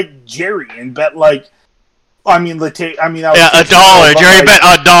been like Jerry and bet $1. Jerry bet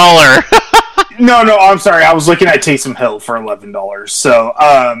 $1. No, I'm sorry. I was looking at Taysom Hill for $11. So,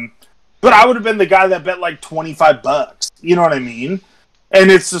 but I would have been the guy that bet $25. You know what I mean? And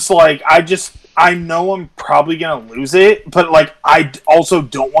it's just I know I'm probably gonna lose it, but I also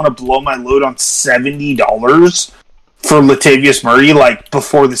don't want to blow my load on $70 for Latavius Murray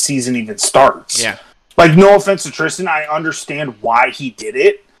before the season even starts. Yeah. No offense to Tristan, I understand why he did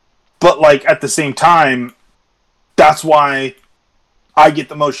it, but at the same time, that's why I get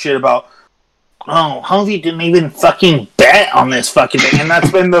the most shit about, oh, Hovey didn't even fucking bet on this fucking thing. And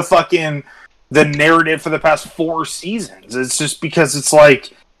that's been the narrative for the past 4 seasons. It's just because it's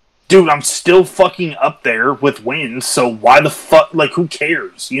like, dude, I'm still fucking up there with wins, so why the fuck, like, who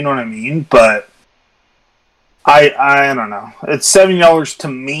cares? You know what I mean? But I don't know. It's $70 to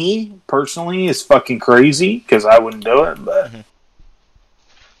me, personally, is fucking crazy, because I wouldn't do it, but...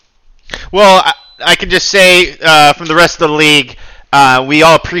 Well, I can just say, from the rest of the league, we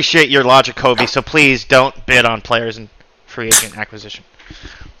all appreciate your logic, Hovey, so please don't bid on players in free agent acquisition.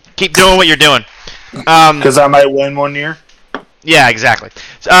 Keep doing what you're doing. Because I might win one year? Yeah, exactly.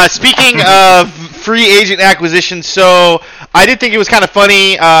 Speaking of free agent acquisition, so I did think it was kind of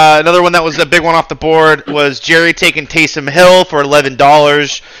funny. Another one that was a big one off the board was Jerry taking Taysom Hill for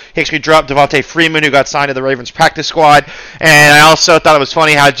 $11. He actually dropped Devontae Freeman, who got signed to the Ravens practice squad. And I also thought it was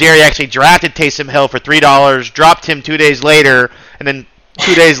funny how Jerry actually drafted Taysom Hill for $3, dropped him 2 days later, and then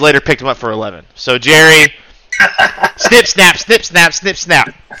 2 days later picked him up for $11. So Jerry, snip, snap, snip, snap, snip,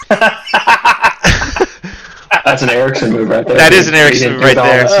 snap. That's an Erickson move right there. That is an Erickson move right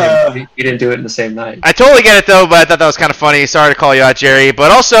there. He didn't do it in the same night. I totally get it, though, but I thought that was kind of funny. Sorry to call you out, Jerry. But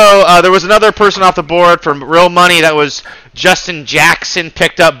also, there was another person off the board from Real Money. That was Justin Jackson,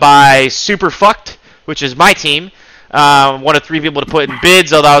 picked up by Super Fucked, which is my team. One of 3 people to put in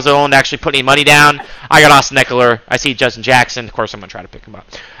bids, although I was the one to actually put any money down. I got Austin Eckler. I see Justin Jackson. Of course, I'm going to try to pick him up.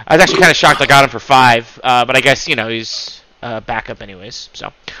 I was actually kind of shocked I got him for 5, but I guess, he's backup anyways.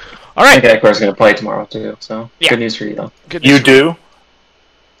 So, all right. I think Eckler's going to play tomorrow, too, so good news for you, though. You do?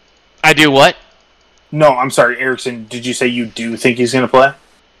 I do what? No, I'm sorry, Erickson. Did you say you do think he's going to play?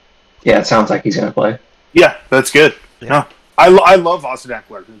 Yeah, it sounds like he's going to play. Yeah, that's good. Yeah. No, I love Austin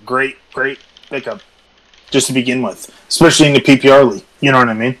Eckler. Great pickup, just to begin with, especially in the PPR league. You know what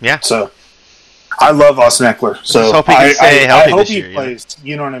I mean? Yeah. So, I love Austin Eckler. So I hope he can stay healthy I hope this he year, plays.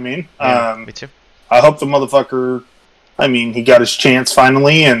 You know what I mean? Yeah, me too. I hope the motherfucker. I mean, he got his chance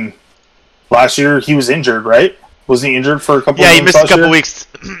finally, and last year he was injured, right? Was he injured for a couple? Yeah, of he missed a couple weeks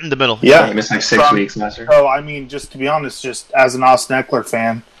in the middle. Yeah, he missed like 6 weeks last year. So, I mean, just to be honest, just as an Austin Eckler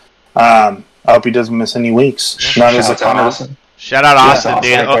fan, I hope he doesn't miss any weeks. Not as a Connor. Shout out Austin,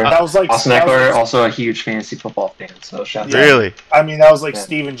 dude. That was like Austin Eckler, also a huge fantasy football fan, so shout out. Really? I mean, that was like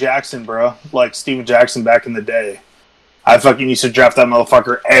Steven Jackson, bro. Like Steven Jackson back in the day. I fucking used to draft that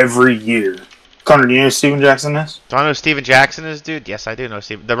motherfucker every year. Connor, do you know who Steven Jackson is? Do I know who Steven Jackson is, dude? Yes, I do know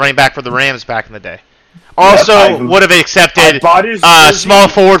Steven. The running back for the Rams back in the day. Also, would have accepted small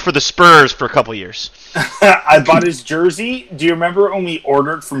forward for the Spurs for a couple years. I bought his jersey. Do you remember when we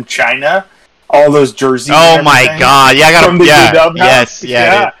ordered from China all those jerseys? Oh my god! Yeah, I got from the UW yes,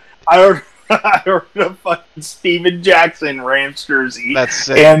 yeah. I ordered a fucking Steven Jackson Rams jersey. That's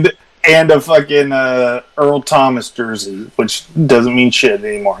sick. And a fucking Earl Thomas jersey, which doesn't mean shit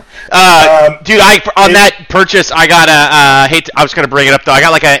anymore. Dude, that purchase, I got I was gonna bring it up though. I got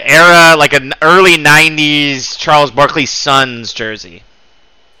like an early '90s Charles Barkley Suns jersey.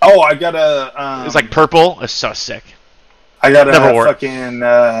 Oh, I got a. It was like purple. It's so sick. I got a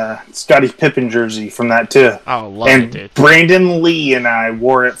fucking Scottie Pippen jersey from that too. Oh, love it, dude. Brandon Lee and I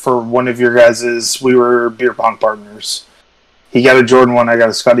wore it for one of your guys's. We were beer pong partners. He got a Jordan one. I got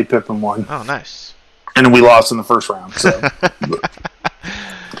a Scottie Pippen one. Oh, nice. And we lost in the first round. So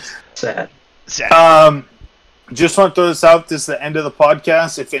sad. Just want to throw this out. This is the end of the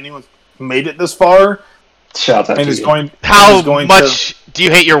podcast. If anyone made it this far, shout out to you. How much do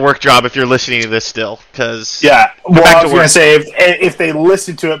you hate your work job if you're listening to this still? Because yeah, well, I was going to say if they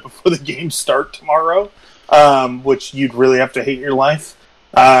listen to it before the games start tomorrow, which you'd really have to hate your life.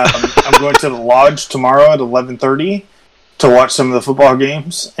 I'm going to the lodge tomorrow at 11:30 to watch some of the football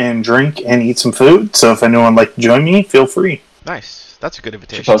games and drink and eat some food. So if anyone would like to join me, feel free. Nice, that's a good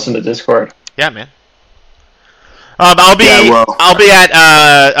invitation. Post in the Discord. Yeah, man. I'll be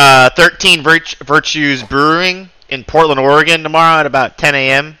at 13 Virtues Brewing in Portland, Oregon tomorrow at about 10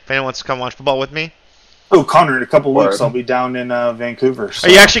 a.m. If anyone wants to come watch football with me. Oh, Connor, in a couple weeks I'll be down in Vancouver. So.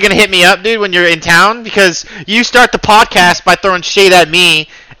 Are you actually going to hit me up, dude, when you're in town? Because you start the podcast by throwing shade at me,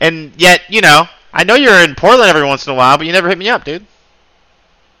 and yet, I know you're in Portland every once in a while, but you never hit me up, dude.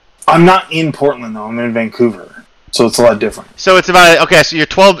 I'm not in Portland, though. I'm in Vancouver. So it's a lot different. So it's about, okay, so you're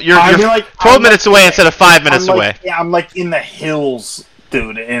 12 minutes away instead of 5 minutes away. Yeah, I'm like in the hills,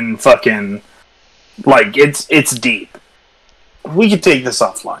 dude, in fucking, like, it's deep. We could take this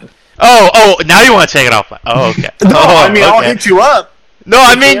offline. Oh, now you want to take it offline. Oh, okay. I'll hit you up. No,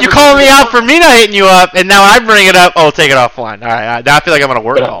 I mean, you're calling me out for me not hitting you up, and now I bring it up. Oh, take it offline. All right, now I feel like I'm on a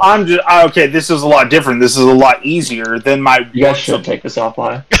work call. I'm just okay. This is a lot different. This is a lot easier than my. You guys should take this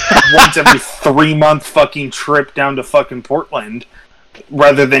offline. Once every 3 month fucking trip down to fucking Portland.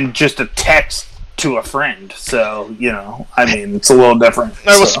 rather than just a text to a friend. So, I mean, it's a little different.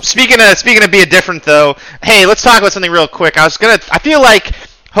 All right, well, speaking of being different, though, hey, let's talk about something real quick. I feel like,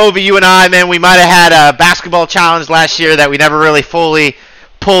 Hovey, you and I, man, we might have had a basketball challenge last year that we never really fully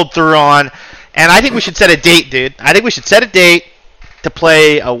pulled through on. And I think we should set a date, dude. I think we should set a date to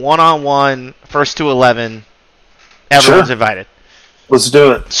play a one-on-one first to 11. Everyone's invited. Let's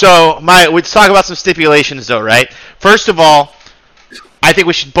do it. So, let's talk about some stipulations, though, right? First of all, I think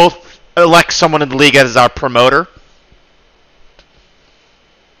we should both elect someone in the league as our promoter.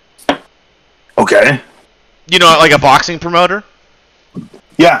 Okay. Like a boxing promoter?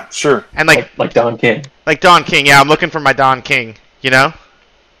 Yeah, sure. And like Don King. Like Don King, yeah. I'm looking for my Don King,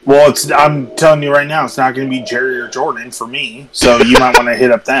 Well, I'm telling you right now, it's not going to be Jerry or Jordan for me, so you might want to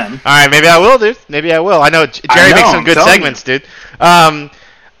hit up them. All right, maybe I will, dude. Maybe I will. I know Jerry makes some good segments, dude.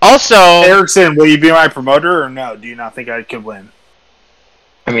 Also, Erickson, will you be my promoter or no? Do you not think I could win?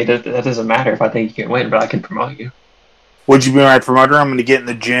 I mean, that doesn't matter if I think you can win, but I can promote you. Would you be my promoter? I'm going to get in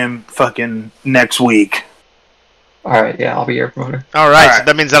the gym fucking next week. All right, yeah, I'll be your promoter. All right. So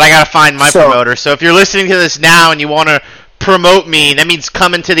that means that I got to find my promoter. So if you're listening to this now and you want to promote me, that means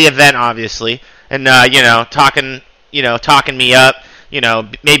coming to the event, obviously, and talking me up,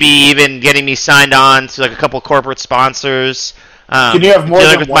 maybe even getting me signed on to like a couple corporate sponsors. Can you have more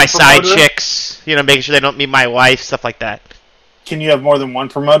than with one my promoter? side chicks, making sure they don't meet my wife, stuff like that. Can you have more than one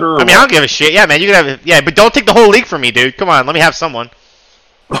promoter? I don't give a shit. Yeah, man, you can have but don't take the whole league from me, dude. Come on, let me have someone.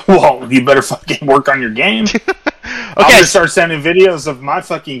 Well, you better fucking work on your game. I'm going to start sending videos of my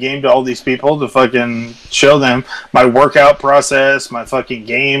fucking game to all these people to fucking show them my workout process, my fucking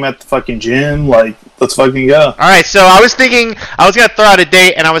game at the fucking gym. Like, let's fucking go. All right, so I was thinking I was going to throw out a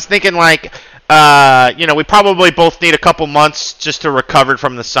date, and I was thinking, like, we probably both need a couple months just to recover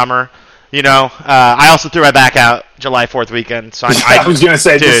from the summer. I also threw my back out July 4th weekend. So I was going to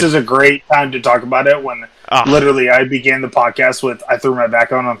say, this is a great time to talk about it when literally I began the podcast with I threw my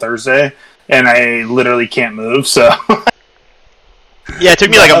back out on Thursday, and I literally can't move, so... Yeah, it took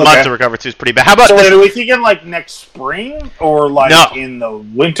me like a month to recover, too. It's pretty bad. How about are we thinking like next spring, or like in the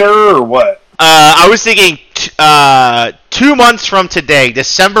winter, or what? I was thinking 2 months from today.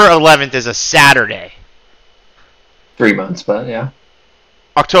 December 11th is a Saturday. 3 months, but yeah.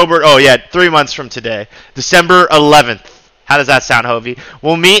 October, 3 months from today. December 11th. How does that sound, Hovey?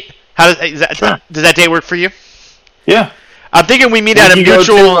 We'll meet. Does that date work for you? Yeah. I'm thinking we meet at a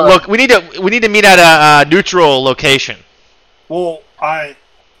mutual look. We need to meet at a neutral location. Well, I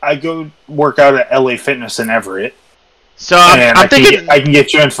go work out at LA Fitness in Everett. So I'm thinking I can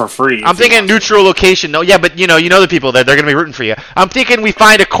get you in for free. I'm thinking neutral location. No, yeah, but you know the people there. They're gonna be rooting for you. I'm thinking we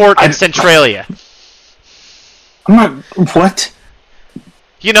find a court in Centralia. I'm not. What?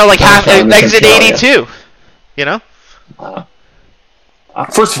 Like exit 82.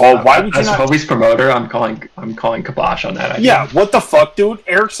 First of all, why would you as not? As Hovey's promoter, I'm calling kibosh on that idea. Yeah, what the fuck, dude?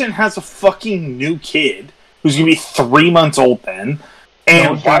 Erickson has a fucking new kid who's gonna be 3 months old then.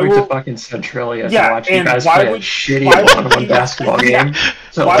 And why would to fucking Centralia to watch you guys play a shitty one-on-one basketball game?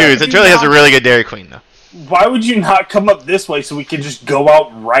 So dude, Centralia has a really good Dairy Queen, though. Why would you not come up this way so we can just go out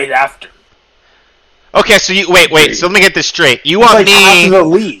right after? Okay, so wait. So let me get this straight. You want me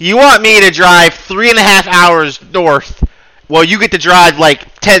to drive 3.5 hours north? Well, you get to drive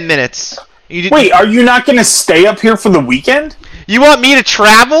like 10 minutes. Wait, are you not going to stay up here for the weekend? You want me to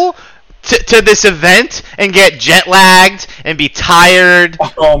travel to this event and get jet lagged and be tired?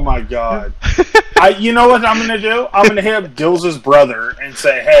 Oh my god! You know what I'm going to do? I'm going to hit up Dills' brother and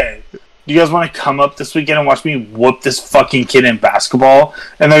say, "Hey, do you guys want to come up this weekend and watch me whoop this fucking kid in basketball?"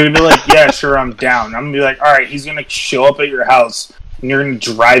 And they're going to be like, "Yeah, sure, I'm down." I'm going to be like, "All right, he's going to show up at your house." And you're going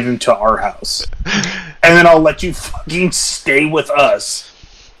to drive him to our house. And then I'll let you fucking stay with us.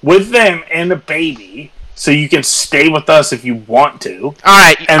 With them and a baby. So you can stay with us if you want to.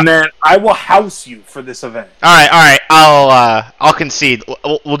 Alright. And then I will house you for this event. Alright. I'll concede.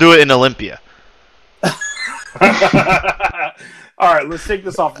 We'll do it in Olympia. Alright, let's take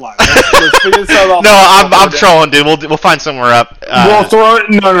this offline. Let's figure this out. No, I'm trolling, dude. We'll find somewhere up. We'll throw it.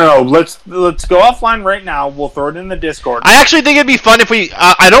 No. Let's go offline right now. We'll throw it in the Discord. I actually think it'd be fun if we.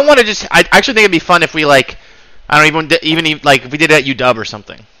 I don't want to just. I actually think it'd be fun if we like. I don't even like if we did it at UW or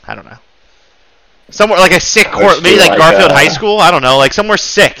something. I don't know. Somewhere like a sick court, maybe like Garfield High School. I don't know, like somewhere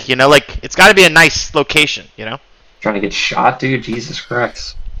sick. Like it's got to be a nice location. Trying to get shot, dude. Jesus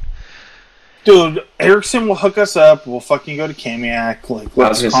Christ. Dude, Erickson will hook us up. We'll fucking go to Kamiak. Like,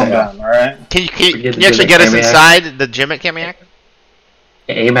 let's calm down, all right? Can you actually get us inside the gym at Kamiak?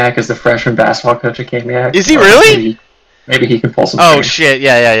 AMAC is the freshman basketball coach at Kamiak. Is he really? Maybe he can pull some. Oh shit!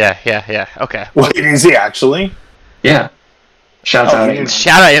 Yeah. Okay. Wait, is he actually? Yeah. Shout out Emac.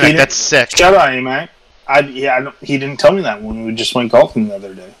 Shout out Emac. That's sick. Shout out Emac. He didn't tell me that when we just went golfing the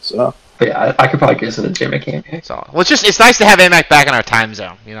other day. So. But yeah, I could probably guess it at the gym at camp. So, well, it's nice to have Emac back in our time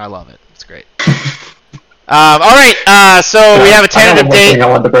zone. I love it. It's great. All right. So we have a tentative date. I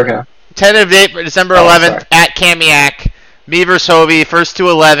want the burger. Tentative date for December 11th at Kamiak. Me versus Hovey. First to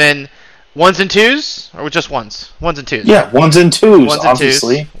 11. Ones and twos, or just ones? Ones and twos. Yeah, ones and twos.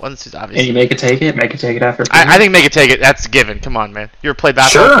 Obviously. Ones and twos, obviously. And you make it take it. Make it take it after. I think make it take it. That's given. Come on, man. You ever played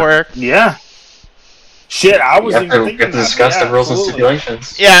basketball before, Eric? Yeah. Shit, I wasn't even thinking about to discuss the rules and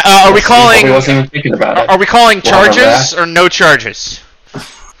stipulations. Yeah, are we calling... I wasn't even thinking about it. Are we calling charges or no charges?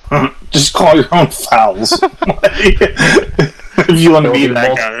 Just call your own fouls. If you want to be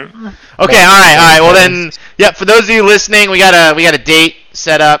that guy. Okay, all right. Well then, for those of you listening, we got a date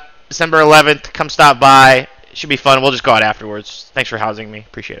set up. December 11th. Come stop by. It should be fun. We'll just go out afterwards. Thanks for housing me.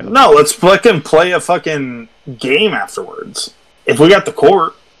 Appreciate it. No, let's fucking play a fucking game afterwards. If we got the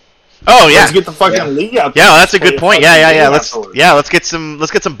court. Oh yeah, let's get the fucking league out there. Yeah, that's a good point. Yeah. Let's get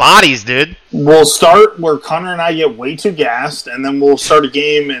some bodies, dude. We'll start where Connor and I get way too gassed, and then we'll start a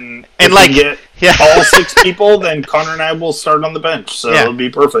game, and if like we get all 6 people, then Connor and I will start on the bench. So it'll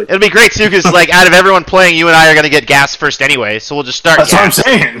be perfect. It'll be great too, because like out of everyone playing, you and I are gonna get gassed first anyway. So we'll just start. That's what I'm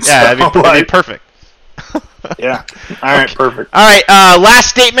saying. Yeah, it'd be perfect. Yeah. All right. Okay. Perfect. All right. Last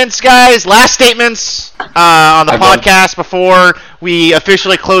statements, guys. Last statements on the podcast before we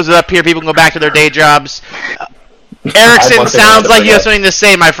officially close it up here. People can go back to their day jobs. Erickson sounds like you have something to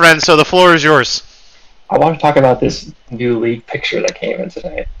say, my friend. So the floor is yours. I want to talk about this new league picture that came in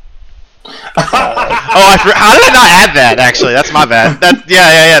today. How did I not add that? Actually, that's my bad.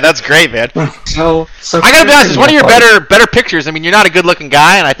 That's great, man. So I gotta be honest. It's one of your better pictures. I mean, you're not a good-looking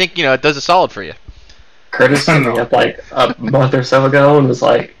guy, and I think it does a solid for you. Curtis hit me up like a month or so ago and was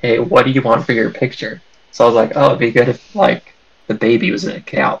like, "Hey, what do you want for your picture?" So I was like, "Oh, it'd be good if like the baby was in a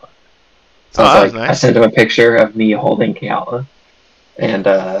Keala." So I was like, nice. I sent him a picture of me holding Keala, and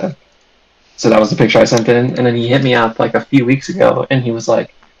so that was the picture I sent in. And then he hit me up like a few weeks ago, and he was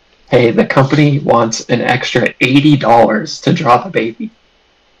like, "Hey, the company wants an extra $80 to draw the baby."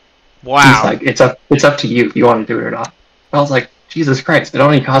 Wow! He's like, "It's up to you if you want to do it or not." I was like, "Jesus Christ! It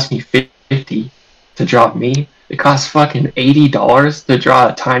only cost me $50 to draw me. It costs fucking $80 to draw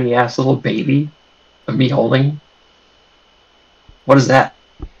a tiny ass little baby of me holding. What is that?"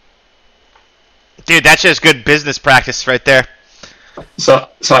 Dude, that's just good business practice right there. So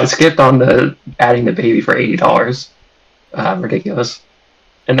I skipped on the adding the baby for $80. Ridiculous.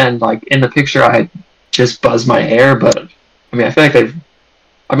 And then like in the picture I just buzzed my hair, but I mean I feel like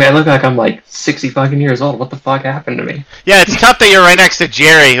I look like I'm like 60 fucking years old. What the fuck happened to me? Yeah, it's tough that you're right next to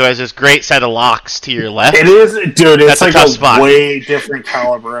Jerry, who has this great set of locks to your left. It is, dude. It's like a spot. Way different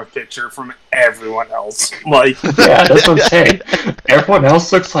caliber of picture from everyone else. Like, yeah, that's what I'm saying. Everyone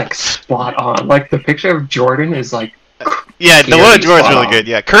else looks like spot on. Like the picture of Jordan is like. Yeah, the one of Jordan's really good.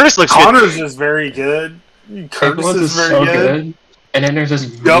 Yeah, Curtis looks good. Connor's is very good. Curtis is very good. And then there's this.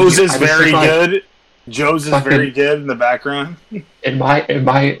 Joe's is very good. Joe's is very good in the background. And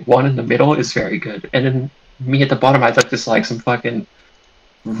my one in the middle is very good. And then me at the bottom, I look just like some fucking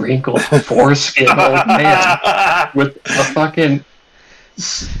wrinkled foreskin old man with a fucking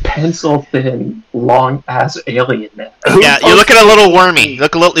pencil-thin, long-ass alien neck. Yeah, you're looking a little wormy. You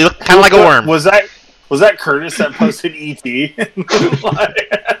look kind of like a worm. Was that Curtis that posted E.T.?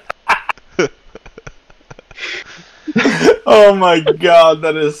 Oh my god,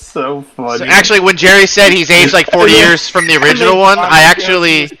 that is so funny. So actually, when Jerry said he's aged like 40 years from the original one, I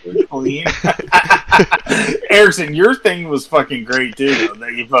actually... Erickson, your thing was fucking great too, though,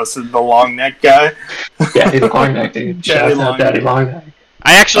 that you posted the long neck guy. Yeah, he's a long neck, dude. Shout out Daddy Long Neck.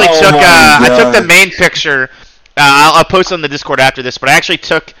 I actually took the main picture. I'll post on the Discord after this, but I actually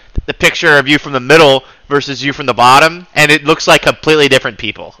took the picture of you from the middle versus you from the bottom, and it looks like completely different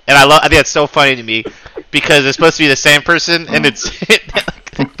people. And I think it's so funny to me because it's supposed to be the same person, and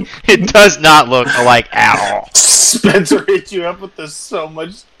it does not look alike at all. Spencer hit you up with so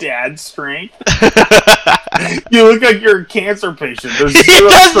much dad strength. You look like you're a cancer patient. There's he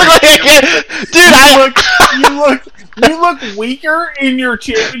does look like dude. You look weaker in your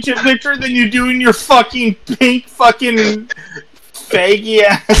championship picture than you do in your fucking pink fucking faggy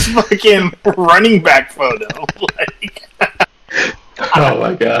ass fucking running back photo. Like, oh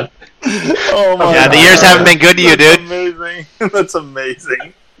my god. Oh my god. The years haven't been good to you, dude. Amazing. That's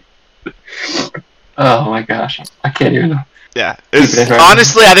amazing. Oh my gosh. I can't even know. Yeah.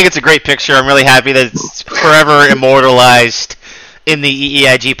 Honestly, I think it's a great picture. I'm really happy that it's forever immortalized in the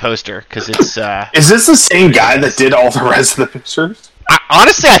EEIG poster because it's. Is this the same guy that did all the rest of the pictures?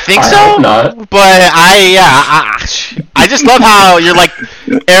 Honestly, I think so. I hope not. But I just love how you're like,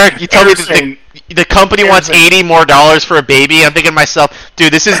 Eric, you told me the company wants $80 more for a baby. I'm thinking to myself,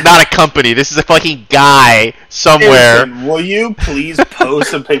 dude, this is not a company. This is a fucking guy somewhere. Erikson, will you please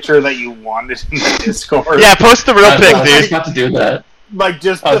post a picture that you wanted in the Discord? Yeah, post the real pic, I dude. got to do that. Like,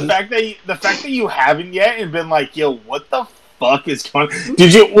 just the fact that you haven't yet and been like, yo, what the fuck is going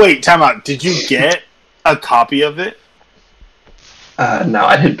on? Time out. Did you get a copy of it? No,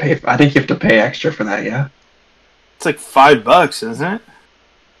 I didn't pay. I think you have to pay extra for that, yeah? It's like $5, isn't it?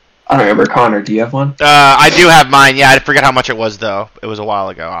 I don't remember. Connor, do you have one? I do have mine. Yeah, I forget how much it was though. It was a while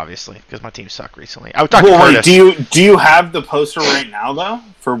ago, obviously, because my team sucked recently. I was talking to Curtis. Do you have the poster right now though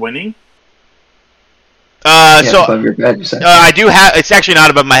for winning? Above your bed, you said. I do have. It's actually not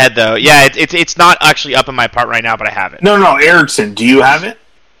above my head though. Yeah, it's not actually up in my part right now, but I have it. No, Erikson, do you have it?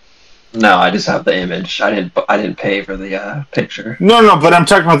 No, I just have the image. I didn't pay for the picture. No, but I'm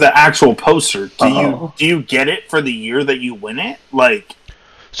talking about the actual poster. Do you get it for the year that you win it? Like,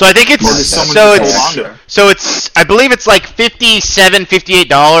 so I think it's I believe it's like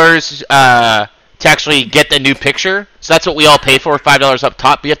 $58 to actually get the new picture. So that's what we all pay for, $5 up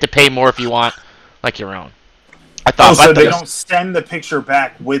top. But you have to pay more if you want like your own. I thought. So they don't send the picture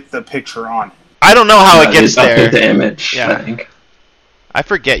back with the picture on it. I don't know how it gets there. The image. Yeah. I think. I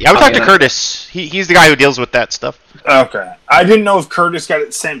forget. Yeah, I would talk to Curtis. He's the guy who deals with that stuff. Okay. I didn't know if Curtis got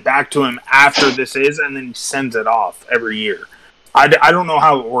it sent back to him after this is, and then he sends it off every year. I don't know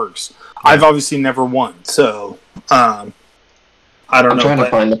how it works. I've obviously never won, so I don't know. I'm trying to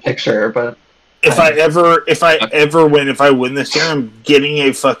find the picture, but if I win this year, I'm getting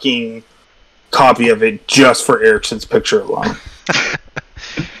a fucking copy of it just for Erikson's picture alone.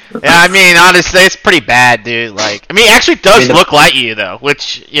 Yeah, I mean, honestly, it's pretty bad, dude. Like, I mean, it actually does look like you, though,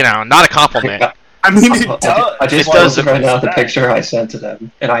 which, not a compliment. I mean, it does. I just does look right now the picture I sent to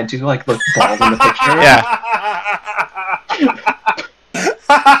them, and I do, like, look bald in the picture. Yeah.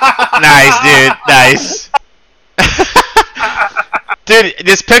 Nice, dude. Nice. Dude,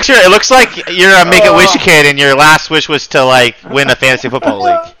 this picture, it looks like you're a Make-A-Wish kid, and your last wish was to, like, win a fantasy football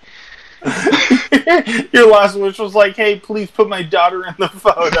league. Your last wish was like, hey, please put my daughter in the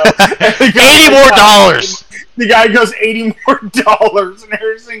photo. $80 more. The guy goes, $80 more, and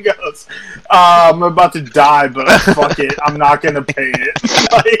Harrison goes, I'm about to die, but fuck it, I'm not gonna pay it.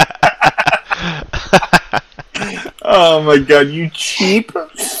 Oh my god, you cheap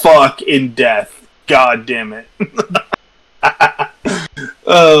fuck in death. God damn it.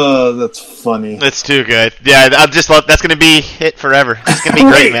 Oh, that's funny. That's too good. Yeah, that's gonna be it forever. It's gonna be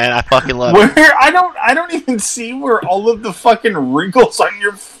great, man. I fucking love it. I don't even see where all of the fucking wrinkles on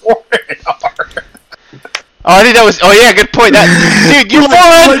your forehead are. Oh, I think that was. Oh yeah, good point. Dude, your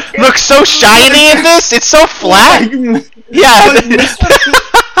forehead looks so shiny in this. It's so flat. Yeah.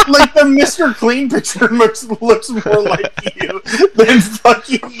 Like the Mr. Clean picture looks more like you than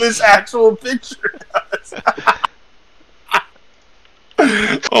fucking this actual picture does.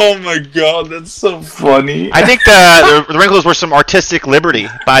 Oh my god, that's so funny. I think the wrinkles were some artistic liberty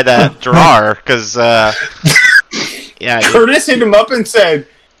by that Gerard, because yeah. Curtis hit him up and said,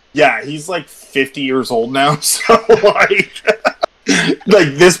 "Yeah, he's like 50 years old now, so like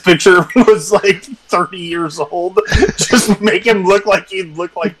this picture was like 30 years old. Just make him look like he'd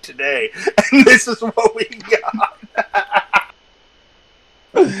look like today, and this is what we got."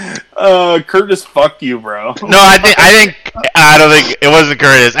 Curtis, fuck you, bro. No, I don't think it wasn't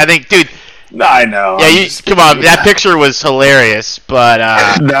Curtis. I think, dude. I know. Yeah, come on. That picture was hilarious, but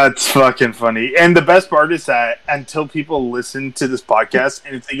that's fucking funny. And the best part is that until people listen to this podcast,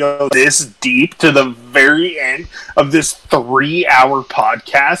 and if they go this deep to the very end of this 3-hour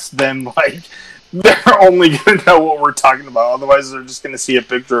podcast, then like they're only going to know what we're talking about. Otherwise, they're just going to see a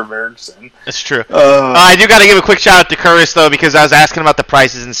picture of Erikson. That's true. I do got to give a quick shout out to Curtis, though, because I was asking about the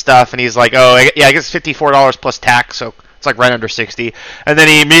prices and stuff, and he's like, oh, yeah, I guess $54 plus tax, so it's like right under 60. And then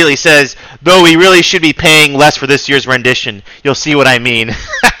he immediately says, though we really should be paying less for this year's rendition. You'll see what I mean.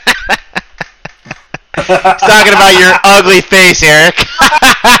 He's talking about your ugly face, Eric.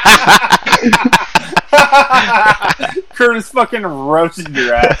 Curtis fucking roasted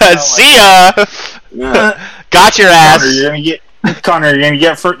your ass. See ya. Got your ass. Connor, you're gonna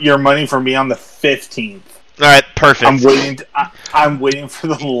get your money from me on the 15th. All right, perfect. I'm waiting for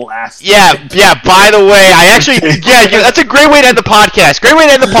the last. Yeah. By the way, that's a great way to end the podcast. Great way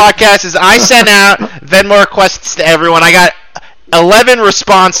to end the podcast is I sent out Venmo requests to everyone. I got 11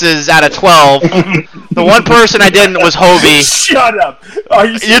 responses out of 12. The one person I didn't was Hovey. Shut up.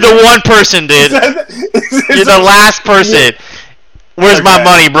 You're the one person, dude. You're the last person. Where's my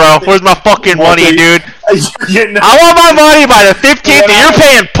money, bro? Where's my fucking money, dude? I want my money by the 15th, and you're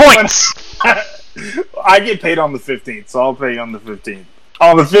paying points. I get paid on the 15th, so I'll pay you on the 15th.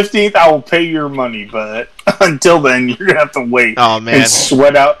 On the 15th, I will pay your money, but until then, you're gonna have to wait. Oh man, and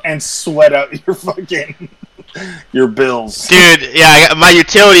sweat out your fucking your bills, dude. Yeah, I got my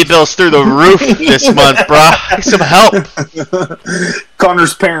utility bills through the roof this month, bro. I need some help.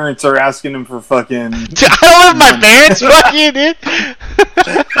 Connor's parents are asking him for fucking. I don't live with my parents. Fuck you, dude.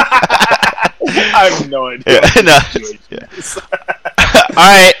 I have no idea. No. All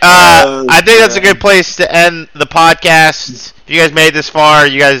right, I think that's a good place to end the podcast. If you guys made it this far,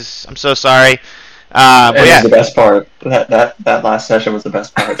 I'm so sorry. But It yeah, was the best part. That last session was the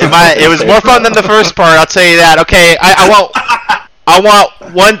best part. it was more fun than the first part. I'll tell you that. Okay, I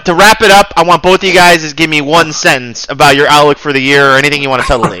want one to wrap it up. I want both of you guys to give me one sentence about your outlook for the year or anything you want to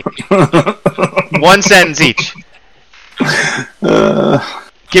tell the league. One sentence each.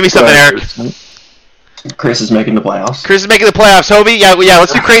 Give me something, Eric. Chris is making the playoffs. Chris is making the playoffs. Hovey, yeah.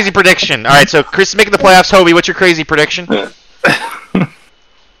 Let's do crazy prediction. All right, so Chris is making the playoffs. Hovey, what's your crazy prediction?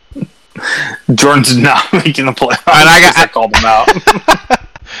 Jordan's not making the playoffs. And I called him out.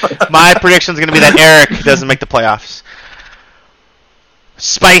 My prediction is going to be that Erik doesn't make the playoffs.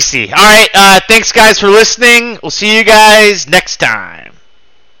 Spicy. All right, thanks guys for listening. We'll see you guys next time.